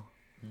want to know.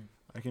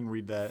 I can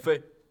read that.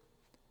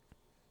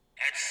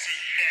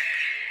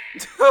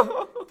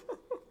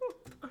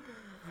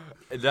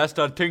 That's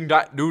the thing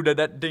that do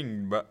that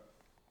thing, bro.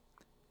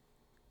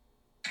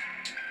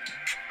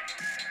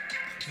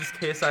 Is this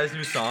KSI's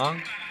new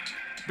song?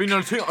 Bring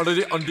on thing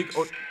already on the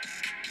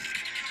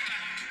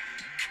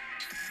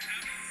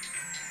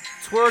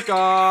twerk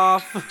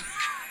off.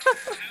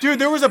 Dude,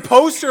 there was a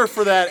poster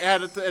for that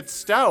at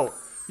Stout.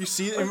 You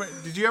see?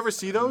 Did you ever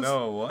see those?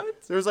 No,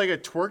 what? There was like a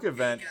twerk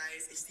event.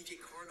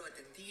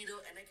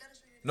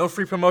 No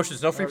free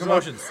promotions. No free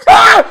promotions.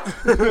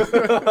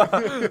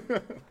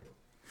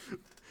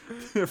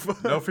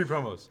 No free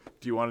promos.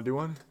 Do you want to do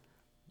one?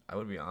 I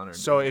would be honored.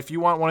 So if you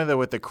want one of the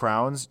with the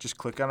crowns, just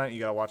click on it. You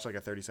gotta watch like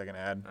a 30-second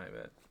ad. I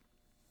bet.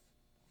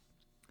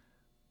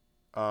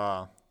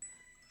 Oh,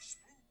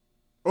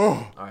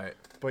 All right.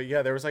 but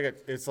yeah, there was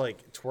like it's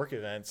like twerk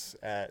events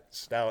at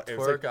Stout. It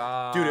was Twerk like,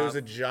 off. dude, it was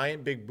a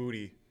giant big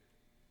booty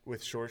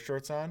with short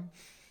shorts on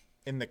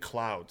in the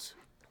clouds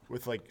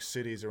with like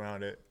cities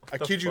around it. I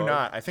the kid you fuck?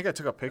 not. I think I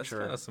took a That's picture.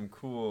 kind of some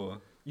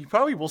cool You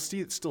probably will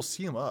still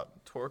see him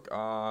up. twerk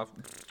off.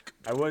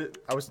 I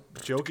was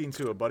joking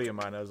to a buddy of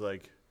mine. I was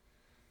like,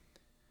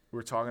 we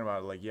were talking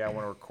about it, like, yeah, I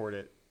want to record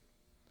it.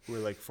 We're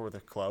like for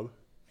the club,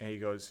 and he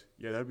goes,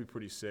 yeah, that'd be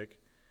pretty sick.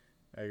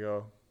 I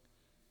go,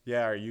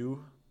 yeah, are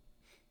you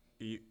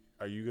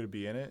gonna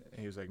be in it? And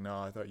he was like, no,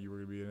 I thought you were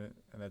gonna be in it,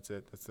 and that's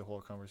it. That's the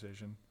whole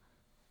conversation.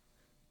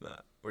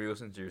 Were you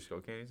listening to your skull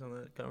candies on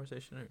that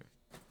conversation? Or?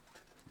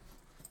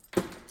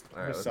 I'm All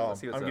gonna right, sell let's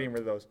see them. what's I'm getting up.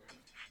 rid of those.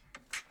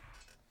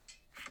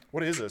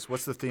 What is this?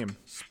 What's the theme?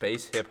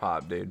 Space hip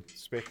hop, dude.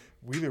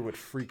 Wheeler would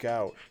freak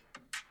out.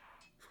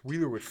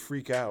 Wheeler would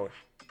freak out.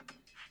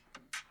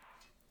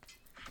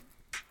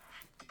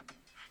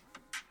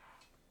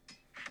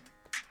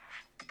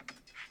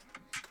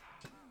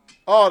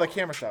 Oh, the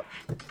camera stopped.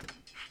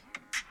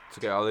 It's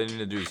okay. All they need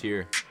to do is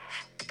hear.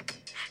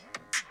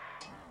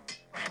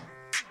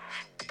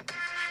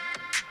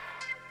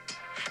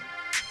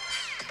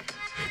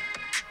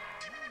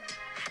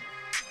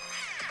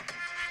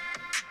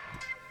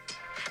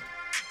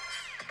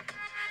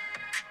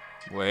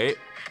 Wait.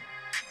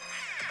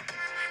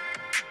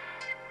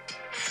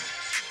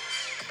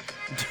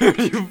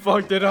 Dude, you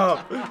fucked it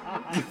up.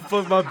 You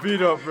fucked my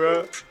beat up,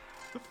 bro.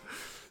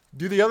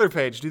 Do the other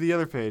page. Do the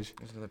other page.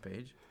 There's another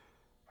page.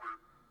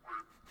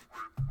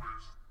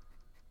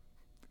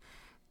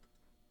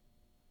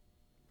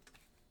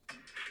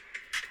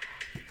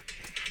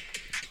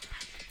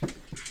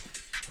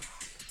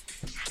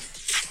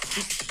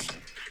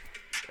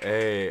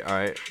 Hey,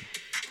 alright.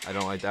 I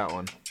don't like that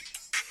one.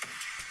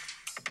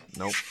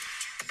 Nope.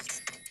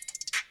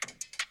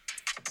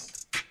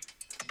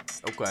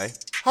 Okay.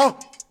 Oh!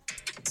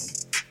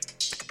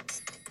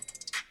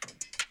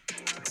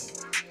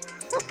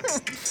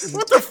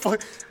 What the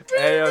fuck?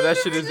 Hey, yo, that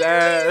shit is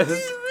ass.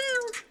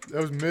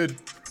 That was mid.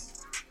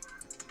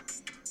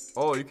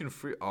 Oh, you can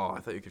free. Oh, I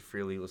thought you could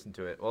freely listen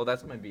to it. Well,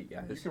 that's my beat,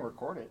 guys. You can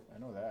record it. I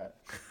know that.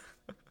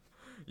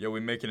 Yo, we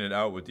making it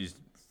out with these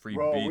free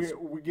Bro, beats.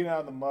 we get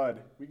out of the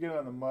mud. We get out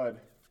of the mud.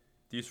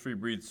 These free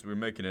beats, we're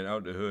making it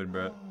out the hood,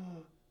 bro.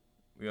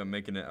 We are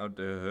making it out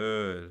the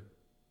hood.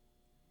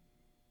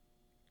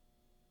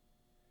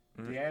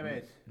 Damn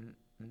it.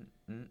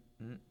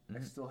 I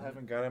still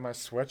haven't gotten my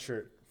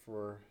sweatshirt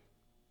for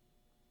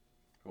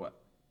What?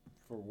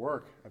 for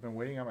work. I've been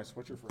waiting on my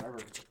sweatshirt forever.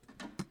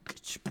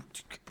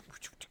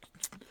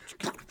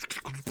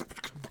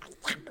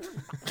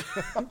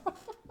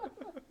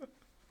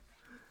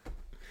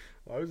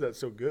 Why was that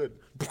so good?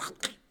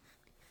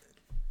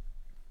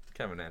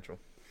 Kind of natural.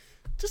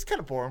 Just kind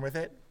of born with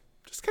it.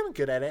 Just kind of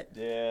good at it.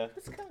 Yeah.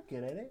 Just kind of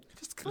good at it.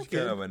 Just kind Just of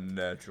kind good. of a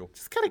natural.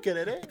 Just kind of good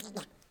at it.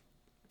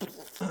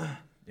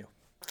 Yo.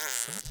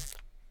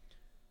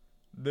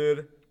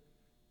 Dude.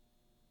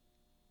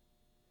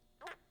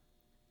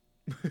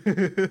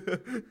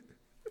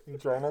 I'm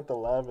trying not to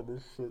laugh at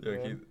this shit, Yo,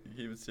 man.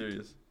 keep it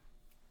serious.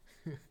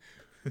 Keep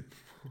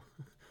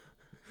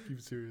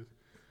it serious.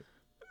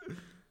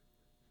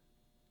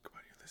 Come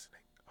on, you're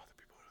listening. All the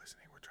people who are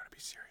listening, we're trying to be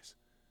serious.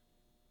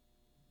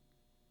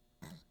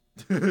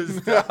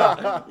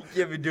 Stop. You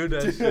can't be doing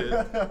that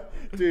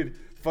shit. Dude,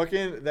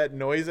 fucking that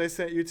noise I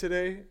sent you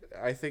today,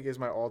 I think is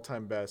my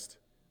all-time best.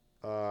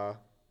 Hold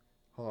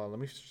on, let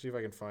me see if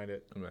I can find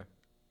it. Okay.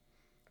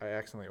 I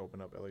accidentally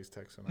opened up Ellie's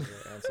text and I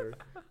got answered.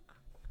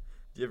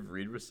 Do you have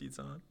read receipts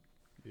on?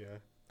 Yeah.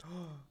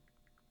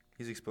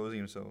 He's exposing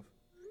himself.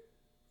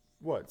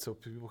 What? So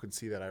people can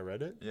see that I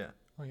read it? Yeah.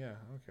 Oh yeah,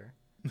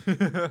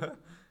 okay.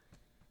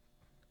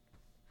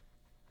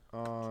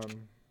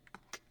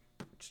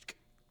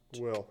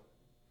 Will.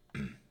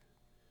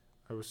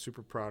 I was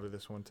super proud of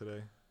this one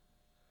today.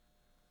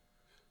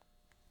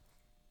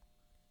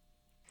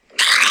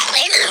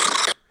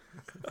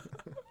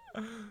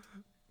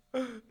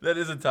 That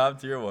is a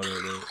top tier one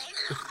right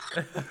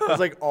there. It was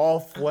like all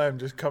phlegm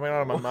just coming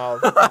out of my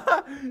mouth.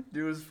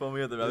 Dude was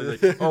foaming at the mouth.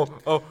 He's like,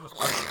 oh.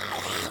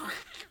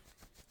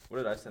 What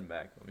did I send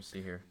back? Let me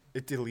see here.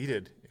 It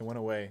deleted. It went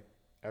away.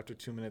 After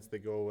 2 minutes, they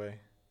go away.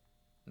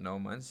 No,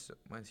 mine's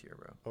here,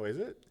 bro. Oh, is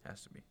it?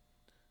 Has to be.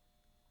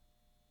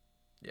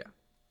 Yeah.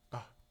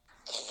 Ah.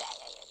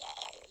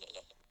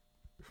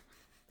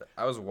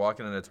 I was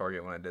walking into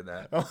Target when I did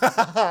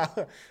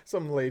that.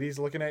 Some ladies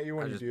looking at you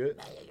when I you just- do it.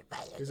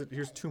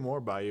 Here's 2 more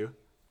by you.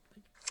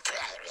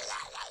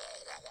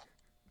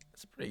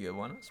 That's a pretty good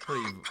one.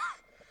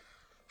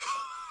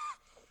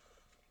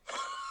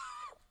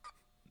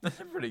 That's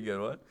a pretty good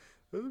one.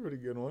 That's a pretty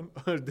good one.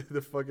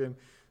 The fucking.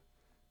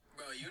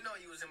 Bro, you know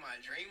you was in my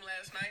dream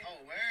last night. Oh,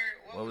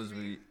 word.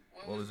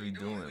 What was we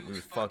doing? We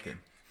was fucking.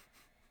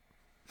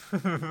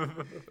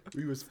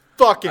 We was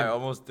fucking. I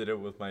almost did it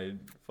with my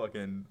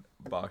fucking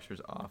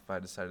boxers off. I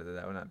decided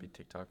that would not be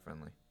TikTok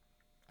friendly.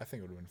 I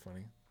think it would have been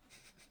funny.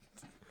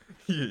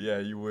 Yeah,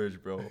 you wish,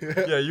 bro.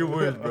 Yeah, you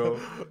wish, bro.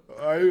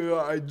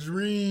 I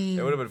dream.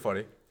 It would have been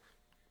funny.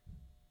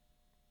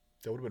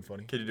 That would have been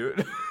funny. Can you do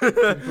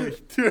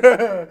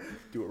it?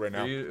 Do it right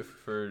now.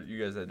 For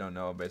you guys that don't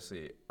know,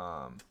 basically,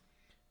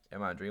 in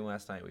my dream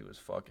last night, we was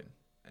fucking.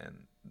 And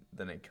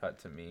then it cut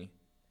to me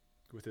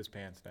With his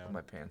pants with down.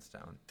 my pants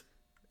down.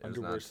 It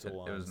Underwear was still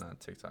not. It was on. not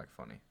TikTok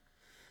funny.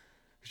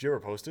 Did you ever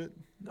post it?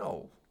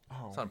 No,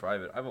 Oh, it's on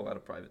private. I have a lot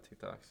of private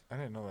TikToks. I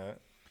didn't know that.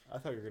 I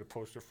thought you were gonna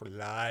post it for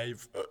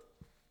live.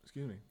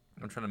 Excuse me.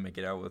 I'm trying to make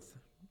it out with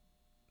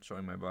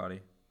showing my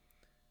body.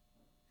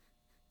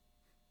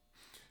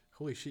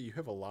 Holy shit, you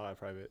have a lot of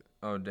private.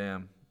 Oh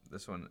damn,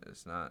 this one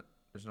is not.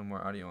 There's no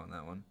more audio on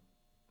that one,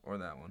 or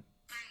that one.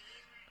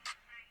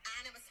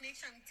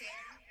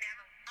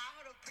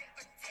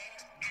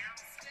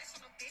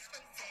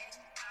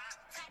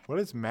 What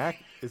is Mac?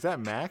 Is that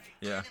Mac?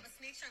 Yeah,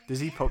 Does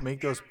he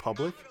make those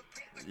public?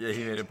 yeah,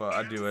 he made it.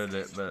 I do edit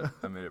it, but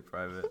I made it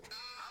private.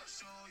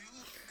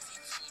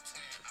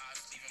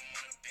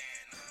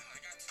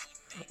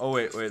 Oh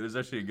wait, there's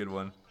actually a good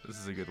one. This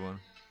is a good one.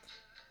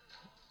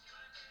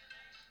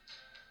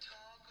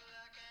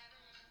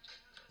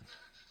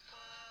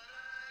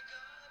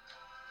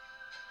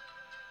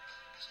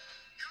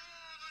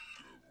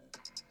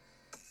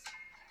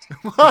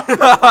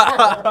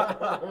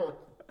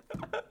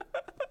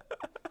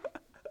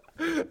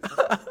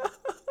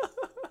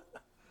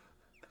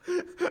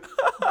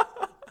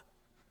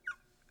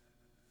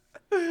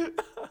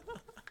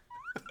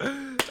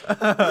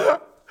 I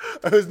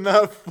was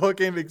not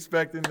fucking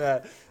expecting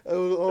that.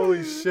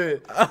 Holy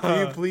shit.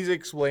 Can you please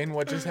explain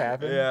what just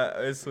happened? Yeah,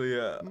 basically,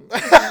 yeah.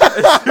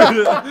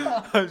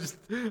 I'm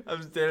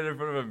standing in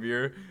front of a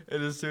mirror,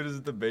 and as soon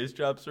as the bass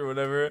drops or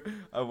whatever,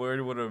 I'm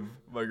wearing one of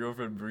my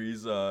girlfriend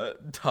Bree's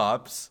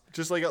tops.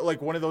 Just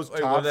like one of those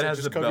tops Like one that has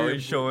just the cover belly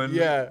your, showing.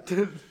 Yeah.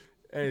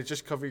 And it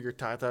just cover your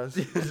tatas.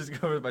 It just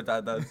covers my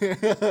tatas.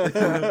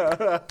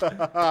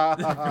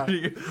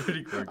 pretty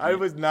quirky. I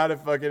was not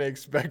fucking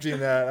expecting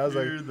that. I was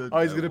You're like, the oh,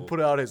 he's gonna devil. put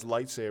out his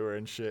lightsaber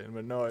and shit.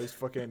 But no, it's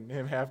fucking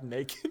him half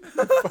naked.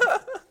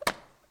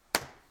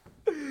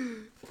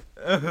 That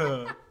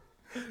one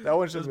That should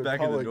was have been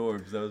back in the public.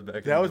 dorms. That was back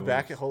in That the was dorms.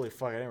 back at, holy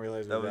fuck, I didn't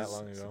realize it That was was that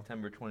long ago.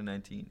 September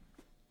 2019.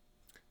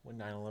 When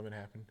 9/11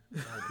 happened.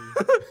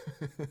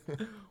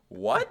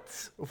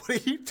 What? What are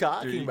you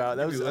talking Dude, about?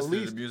 That you was be at listening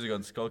least. to music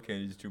on Skull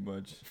Candies too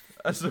much.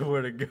 I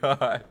swear to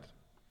God.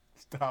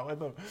 Stop with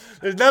them.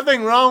 There's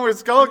nothing wrong with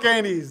skull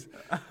candies.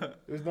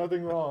 There's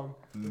nothing wrong.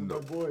 No.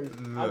 My boy.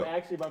 No. I'm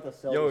actually about to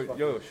sell this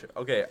fucking-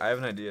 Okay, I have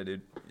an idea,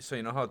 dude. So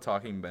you know how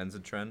Talking Ben's a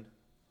trend?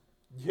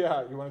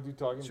 Yeah, you want to do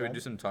talking Should we Ben? do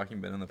some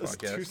Talking Ben on the Let's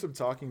podcast? do some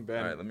talking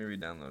Ben. All right, let me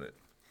re-download it.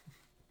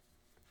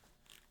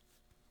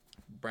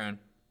 Brand.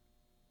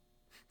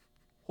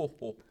 Ho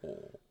ho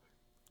ho.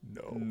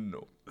 No.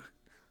 No.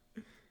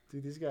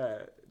 Dude, this guy.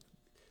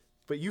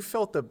 But you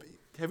felt the.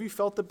 Have you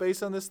felt the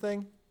bass on this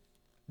thing?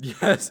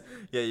 Yes.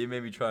 Yeah, you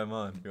made me try them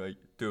on. You're like,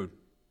 dude,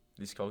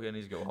 these Skull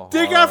Candies go hard.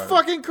 They got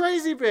fucking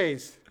crazy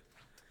bass.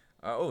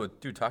 Oh,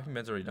 dude, Talking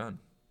Ben's already done.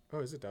 Oh,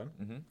 is it done?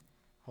 Mm-hmm.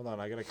 Hold on,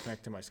 I gotta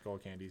connect to my skull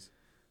candies.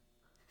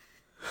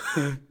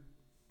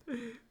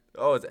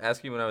 Oh, it's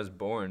asking when I was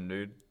born,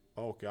 dude.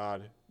 Oh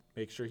God,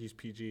 make sure he's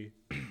PG.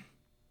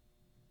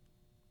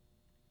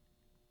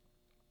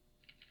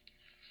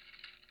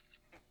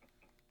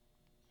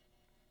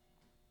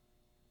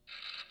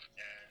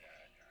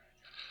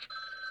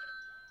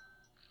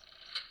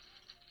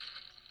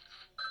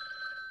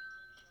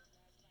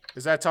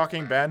 Is that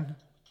talking Ben?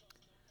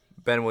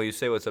 Ben, will you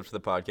say what's up to the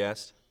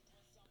podcast?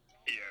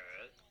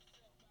 Yes.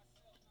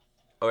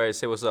 All right,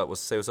 say what's up.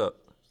 Say what's up.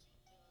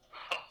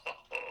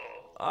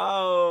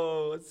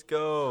 Oh, let's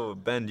go.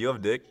 Ben, do you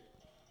have dick?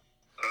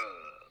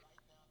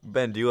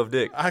 Ben, do you have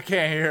dick? I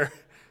can't hear.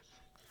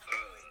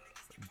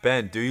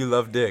 Ben, do you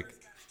love dick?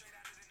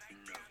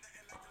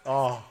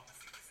 Oh,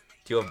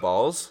 Do you have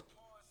balls?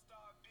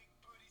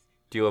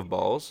 Do you have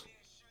balls?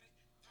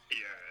 Yes.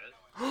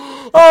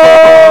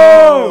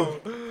 oh!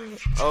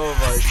 Oh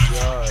my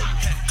god.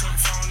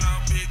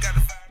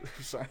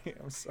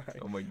 I'm sorry.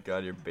 Oh my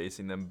god, you're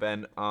basing them.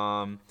 Ben,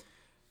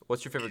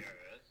 what's your favorite?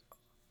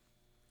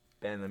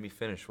 Ben, let me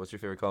finish. What's your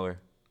favorite color?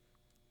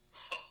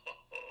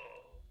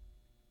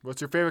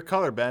 What's your favorite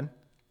color, Ben?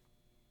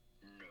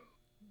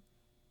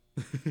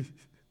 No.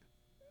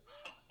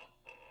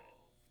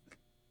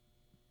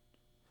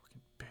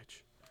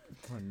 Bitch. I'm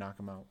gonna knock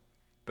him out.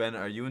 Ben,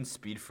 are you and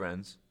Speed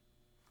friends?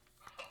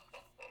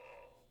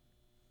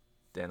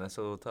 Dan, that's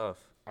a little tough.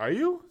 Are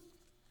you?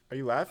 Are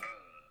you laughing?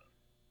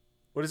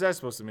 What is that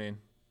supposed to mean?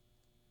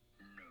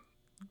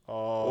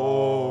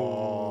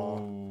 Oh.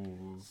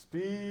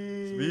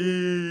 Speed.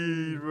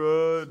 Speed,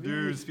 bro.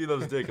 Dude, Speed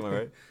loves dick, am I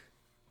right?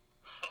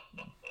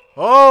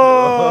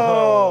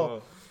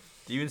 Oh.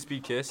 Do you and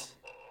Speed kiss?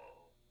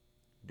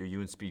 Do you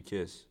and Speed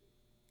kiss?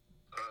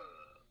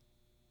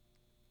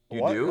 You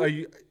What? do? Are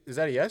you? Is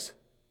that a yes?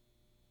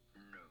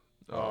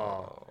 No.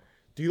 Oh.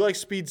 Do you like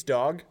Speed's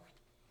dog?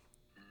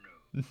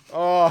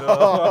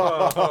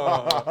 Oh.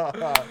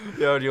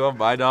 Yo, do you love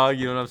my dog?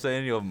 You know what I'm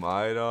saying? You love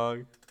my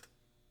dog?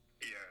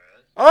 Yes.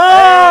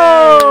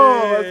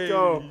 Oh. Let's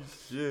go.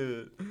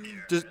 Shit.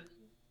 Just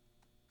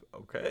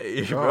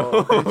Okay, oh,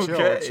 bro. okay, chill,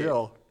 Okay.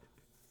 chill.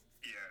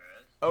 Yes.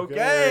 Okay.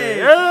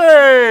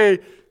 Hey.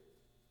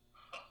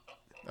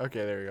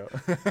 Okay, there we go.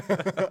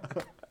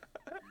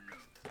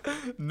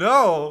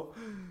 No.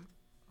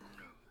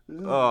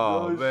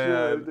 Oh,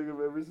 man. think I've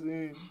ever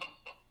seen.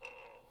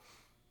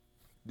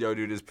 Yo,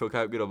 dude, is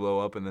Pilcast gonna blow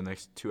up in the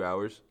next 2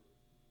 hours?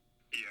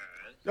 Yes.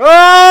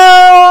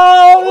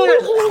 Oh!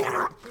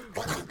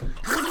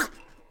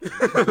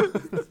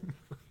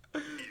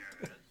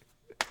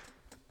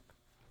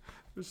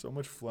 There's so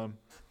much phlegm.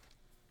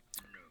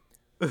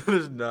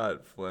 There's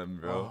not phlegm,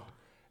 bro. Oh.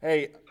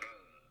 Hey,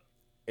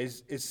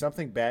 is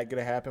something bad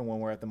gonna happen when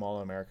we're at the Mall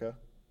of America?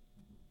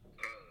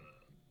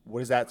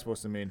 What is that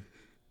supposed to mean?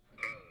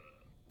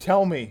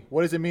 Tell me.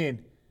 What does it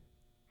mean?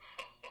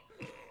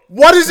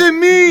 What does it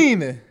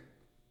mean?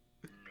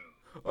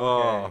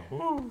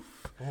 Oh.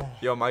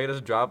 Yo, am I gonna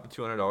just drop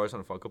 $200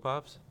 on Funko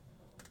Pops?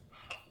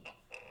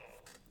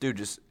 Dude,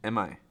 just am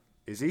I?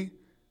 Is he?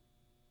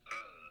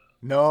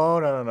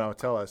 No.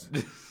 Tell us.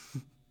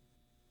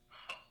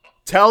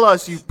 Tell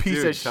us, you piece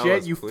Dude, of tell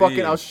shit. us, You fucking,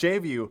 please. I'll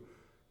shave you.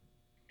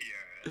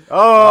 Yes.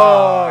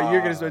 Oh,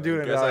 you're gonna start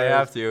doing it. Guess I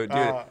have to, dude.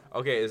 Uh,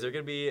 Okay, is there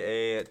gonna be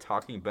a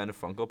Talking Ben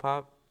Funko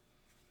Pop?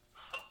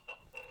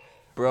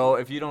 Bro,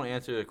 if you don't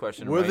answer the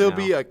question Will right there now,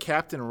 be a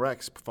Captain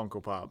Rex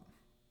Funko Pop?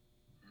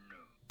 No.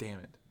 Damn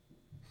it.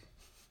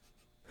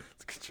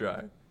 Let's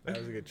try. That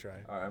was a good try.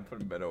 All right, I'm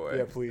putting Ben away.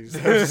 Yeah, please.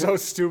 That was so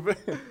stupid.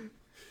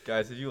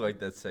 Guys, if you like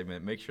that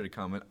segment, make sure to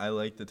comment. I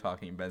like the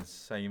Talking Ben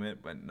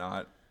segment, but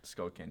not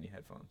Skull Candy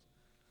headphones.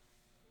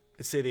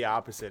 Say the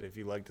opposite if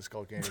you like the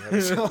Skull Candy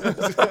episode.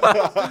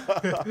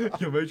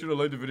 Yo, make sure to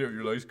like the video if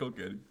you like Skull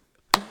Candy.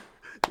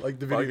 Like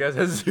the video. Podcast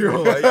has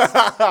 0 likes.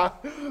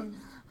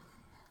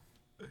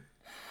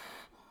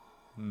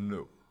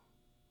 No.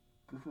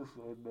 This is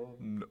so dumb.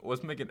 No.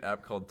 Let's make an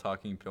app called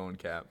Talking Pill and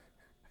Cap.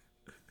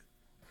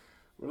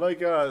 We're like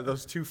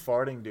those two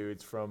farting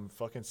dudes from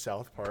fucking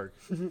South Park.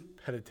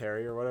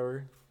 Peditary or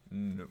whatever.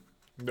 No.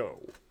 No.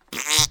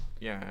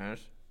 Yes.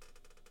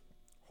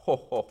 Ho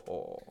ho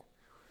ho.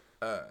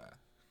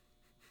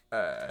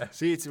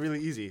 See, it's really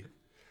easy.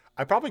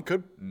 I probably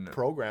could No.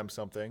 program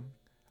something.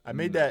 I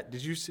made that.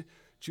 Did you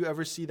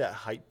ever see that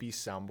Hype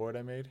Beast soundboard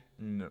I made?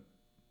 No. Are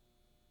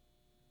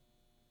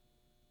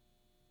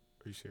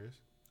you serious?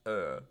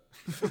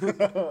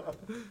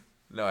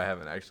 No, I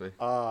haven't actually.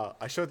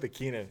 I showed the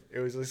Keenan. It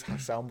was this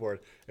soundboard.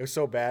 It was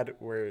so bad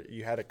where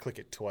you had to click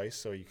it twice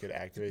so you could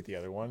activate the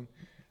other one.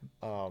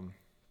 But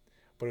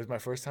it was my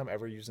first time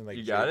ever using like.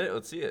 You got it?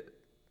 Let's see it.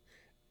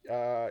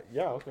 Yeah.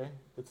 Okay.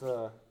 It's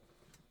a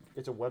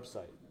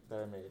website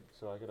that I made,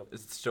 so I could.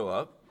 Is it still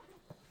up?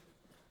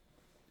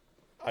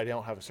 I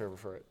don't have a server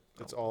for it.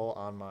 It's all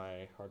on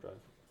my hard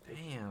drive.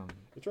 Damn.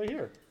 It's right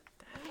here.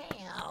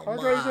 Damn. Hard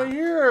drive's right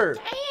here.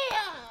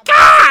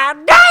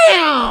 God damn!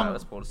 All right,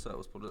 let's pull this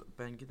up.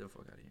 Ben, get the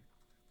fuck out of here.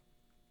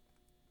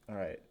 All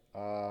right.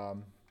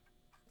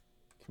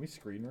 Can we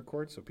screen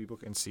record so people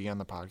can see on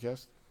the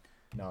podcast?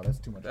 No, that's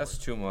too much. That's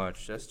work. too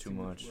much. That's too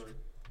much. Work.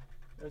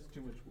 That's too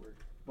much work.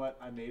 But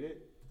I made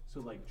it so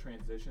like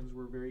transitions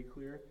were very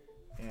clear,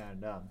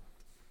 and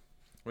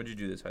What'd you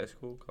do this high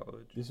school,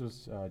 college? this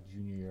was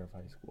junior year of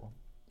high school.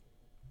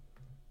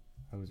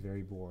 I was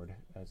very bored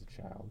as a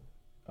child.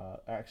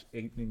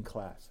 Actually, in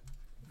class.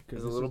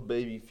 There's a little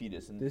baby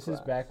fetus in This class.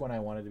 is back when I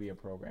wanted to be a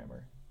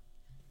programmer.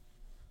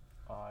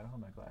 I don't have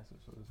my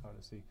glasses, so it's hard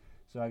to see.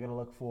 So I gotta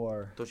look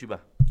for Toshiba.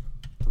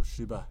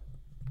 Toshiba.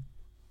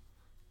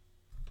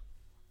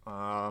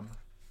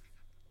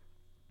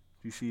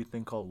 Do you see a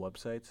thing called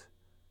websites?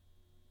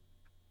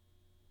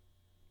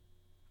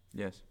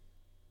 Yes.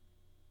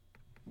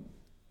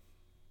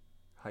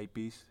 Hype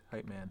Beast?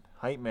 Hype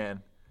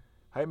Man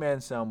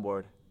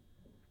soundboard.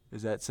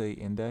 Does that say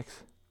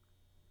index?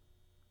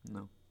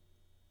 No.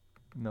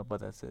 No, but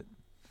that's it.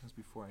 That's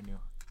before I knew.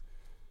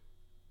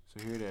 So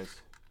here it is.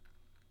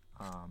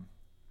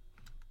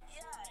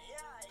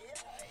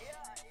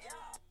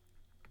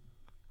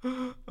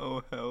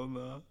 Oh hell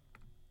no.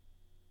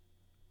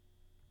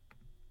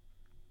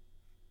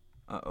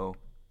 Uh oh,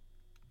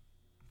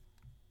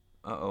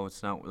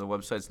 it's not. The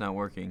website's not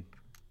working.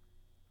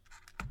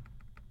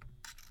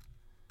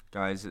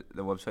 Guys,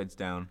 the website's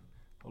down.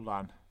 Hold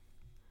on.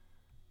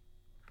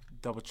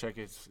 Double check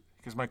it,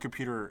 because my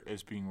computer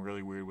is being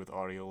really weird with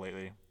audio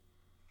lately.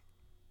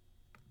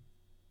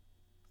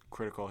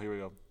 Critical, here we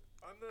go.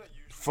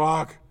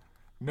 Fuck!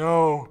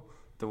 No!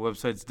 The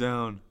website's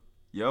down.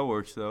 Yo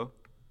works though.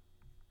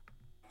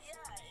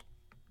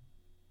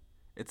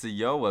 It's a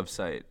Yo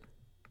website.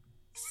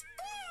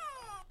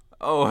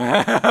 Oh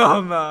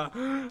hell no!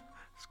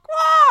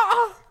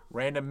 Squaw!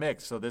 Random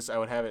mix, so this I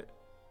would have it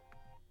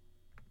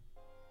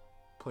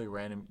play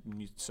random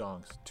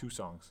songs. 2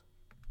 songs.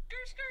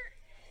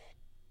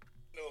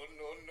 No.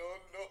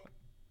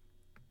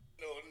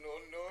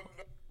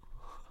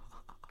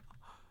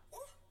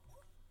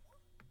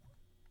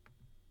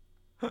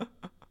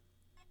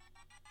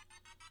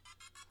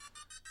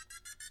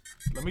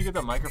 Let me get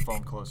the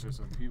microphone closer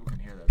so people can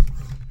hear this.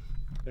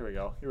 There we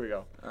go. Here we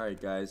go. All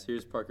right, guys.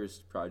 Here's Parker's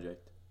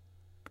project.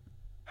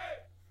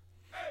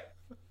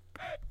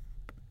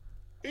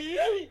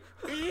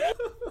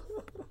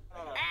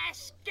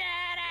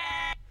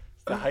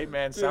 It's the Hype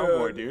Man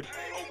soundboard, dude.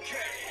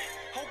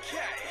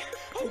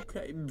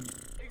 Okay.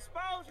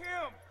 Expose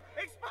him!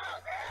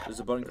 There's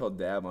a button called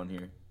Dab on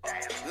here.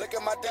 Look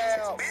at my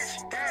dab.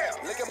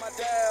 Look at my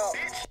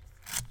dab.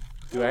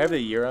 Do I have the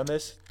year on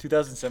this?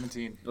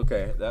 2017.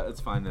 Okay, that's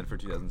fine then for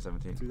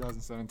 2017.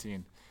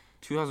 2017.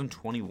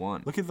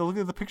 2021. Look at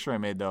the picture I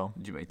made though.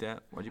 Did you make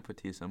that? Why'd you put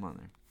TSM on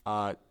there?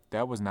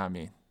 That was not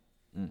me.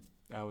 Mm.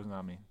 That was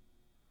not me.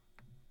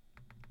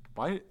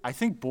 Why? I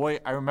think Boy.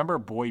 I remember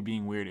Boy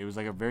being weird. It was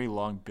like a very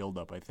long build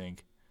up. I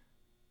think.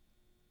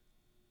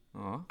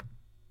 Aw.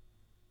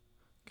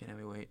 Okay, now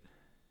we wait.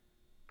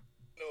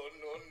 No.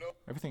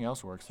 Everything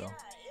else works though.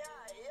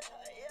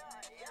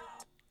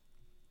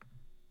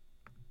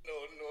 No.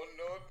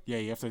 Yeah,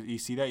 you have to. You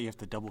see that? You have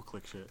to double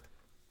click shit.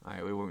 All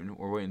right,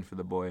 we're waiting for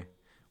the boy.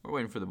 We're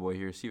waiting for the boy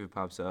here. See if it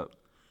pops up.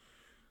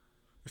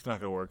 It's not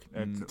gonna work.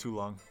 It's No. too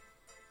long.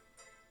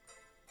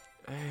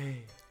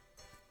 Hey.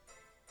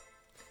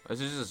 Is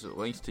this just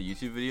links to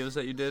YouTube videos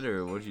that you did,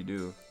 or what did you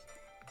do?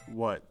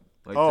 What?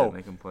 Like Oh, to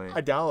make them play?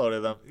 I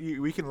downloaded them.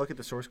 We can look at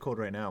the source code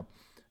right now.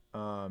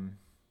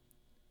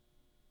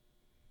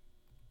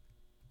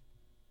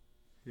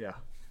 Yeah.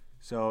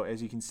 So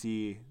as you can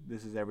see,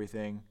 this is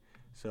everything.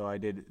 So I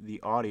did the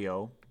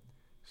audio,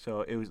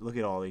 So it was. Look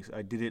at all these.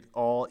 I did it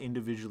all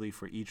individually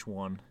for each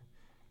one.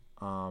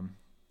 Oh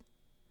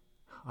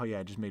yeah,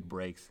 I just made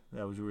breaks.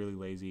 That was really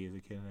lazy as a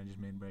kid, and I just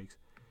made breaks.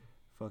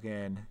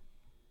 Fucking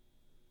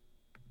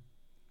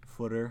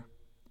footer.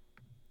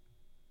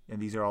 And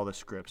these are all the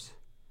scripts.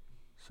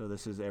 So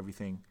this is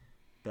everything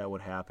that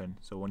would happen.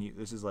 So when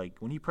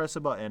you press a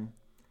button,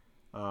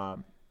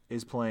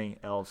 is playing,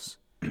 else,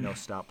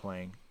 stop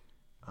playing,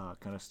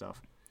 kind of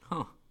stuff.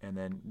 Huh. And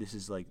then this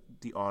is like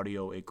the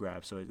audio it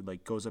grabs. So it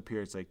like goes up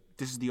here. It's like,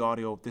 this is the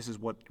audio. This is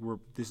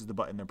the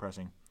button they're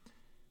pressing.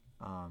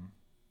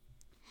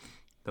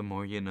 The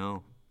more you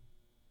know.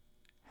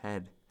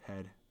 Head.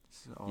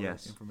 This is all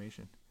Yes. that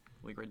information.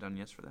 We write down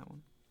yes for that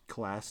one.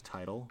 Class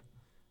title.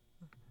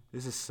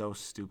 This is so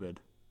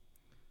stupid.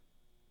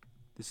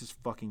 This is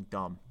fucking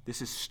dumb.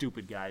 This is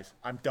stupid, guys.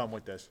 I'm done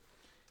with this.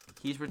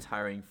 He's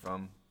retiring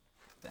from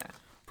that.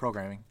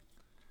 Programming.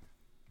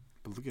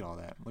 But look at all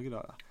that.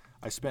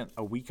 I spent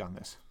a week on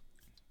this.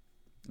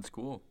 It's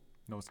cool.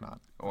 No, it's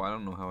not. Oh, I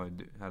don't know how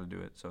to do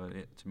it, so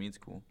to me it's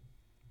cool.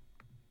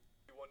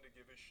 One to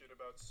give a shit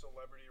about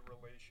celebrity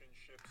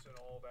relationships and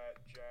all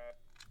that jazz.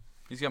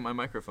 He's got my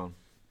microphone.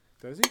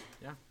 Does he?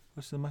 Yeah.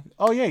 What's the mic?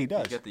 Oh, yeah, he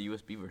does. He's got the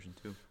USB version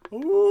too.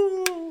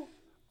 Ooh.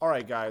 All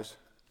right, guys.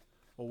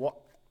 Well,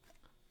 what?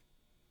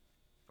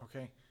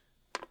 Okay.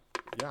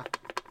 Yeah.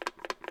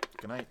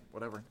 Good night.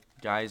 Whatever.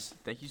 Guys,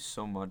 thank you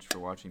so much for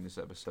watching this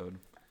episode.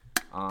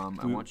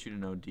 I want you to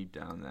know deep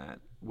down that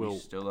we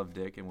still love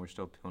Dick and we're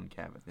still pulling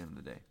Cav at the end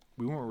of the day.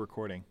 We weren't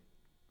recording.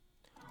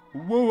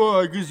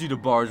 Whoa, I can see the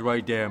bars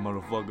right there,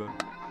 motherfucker.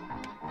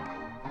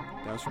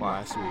 That was from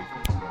last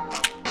week.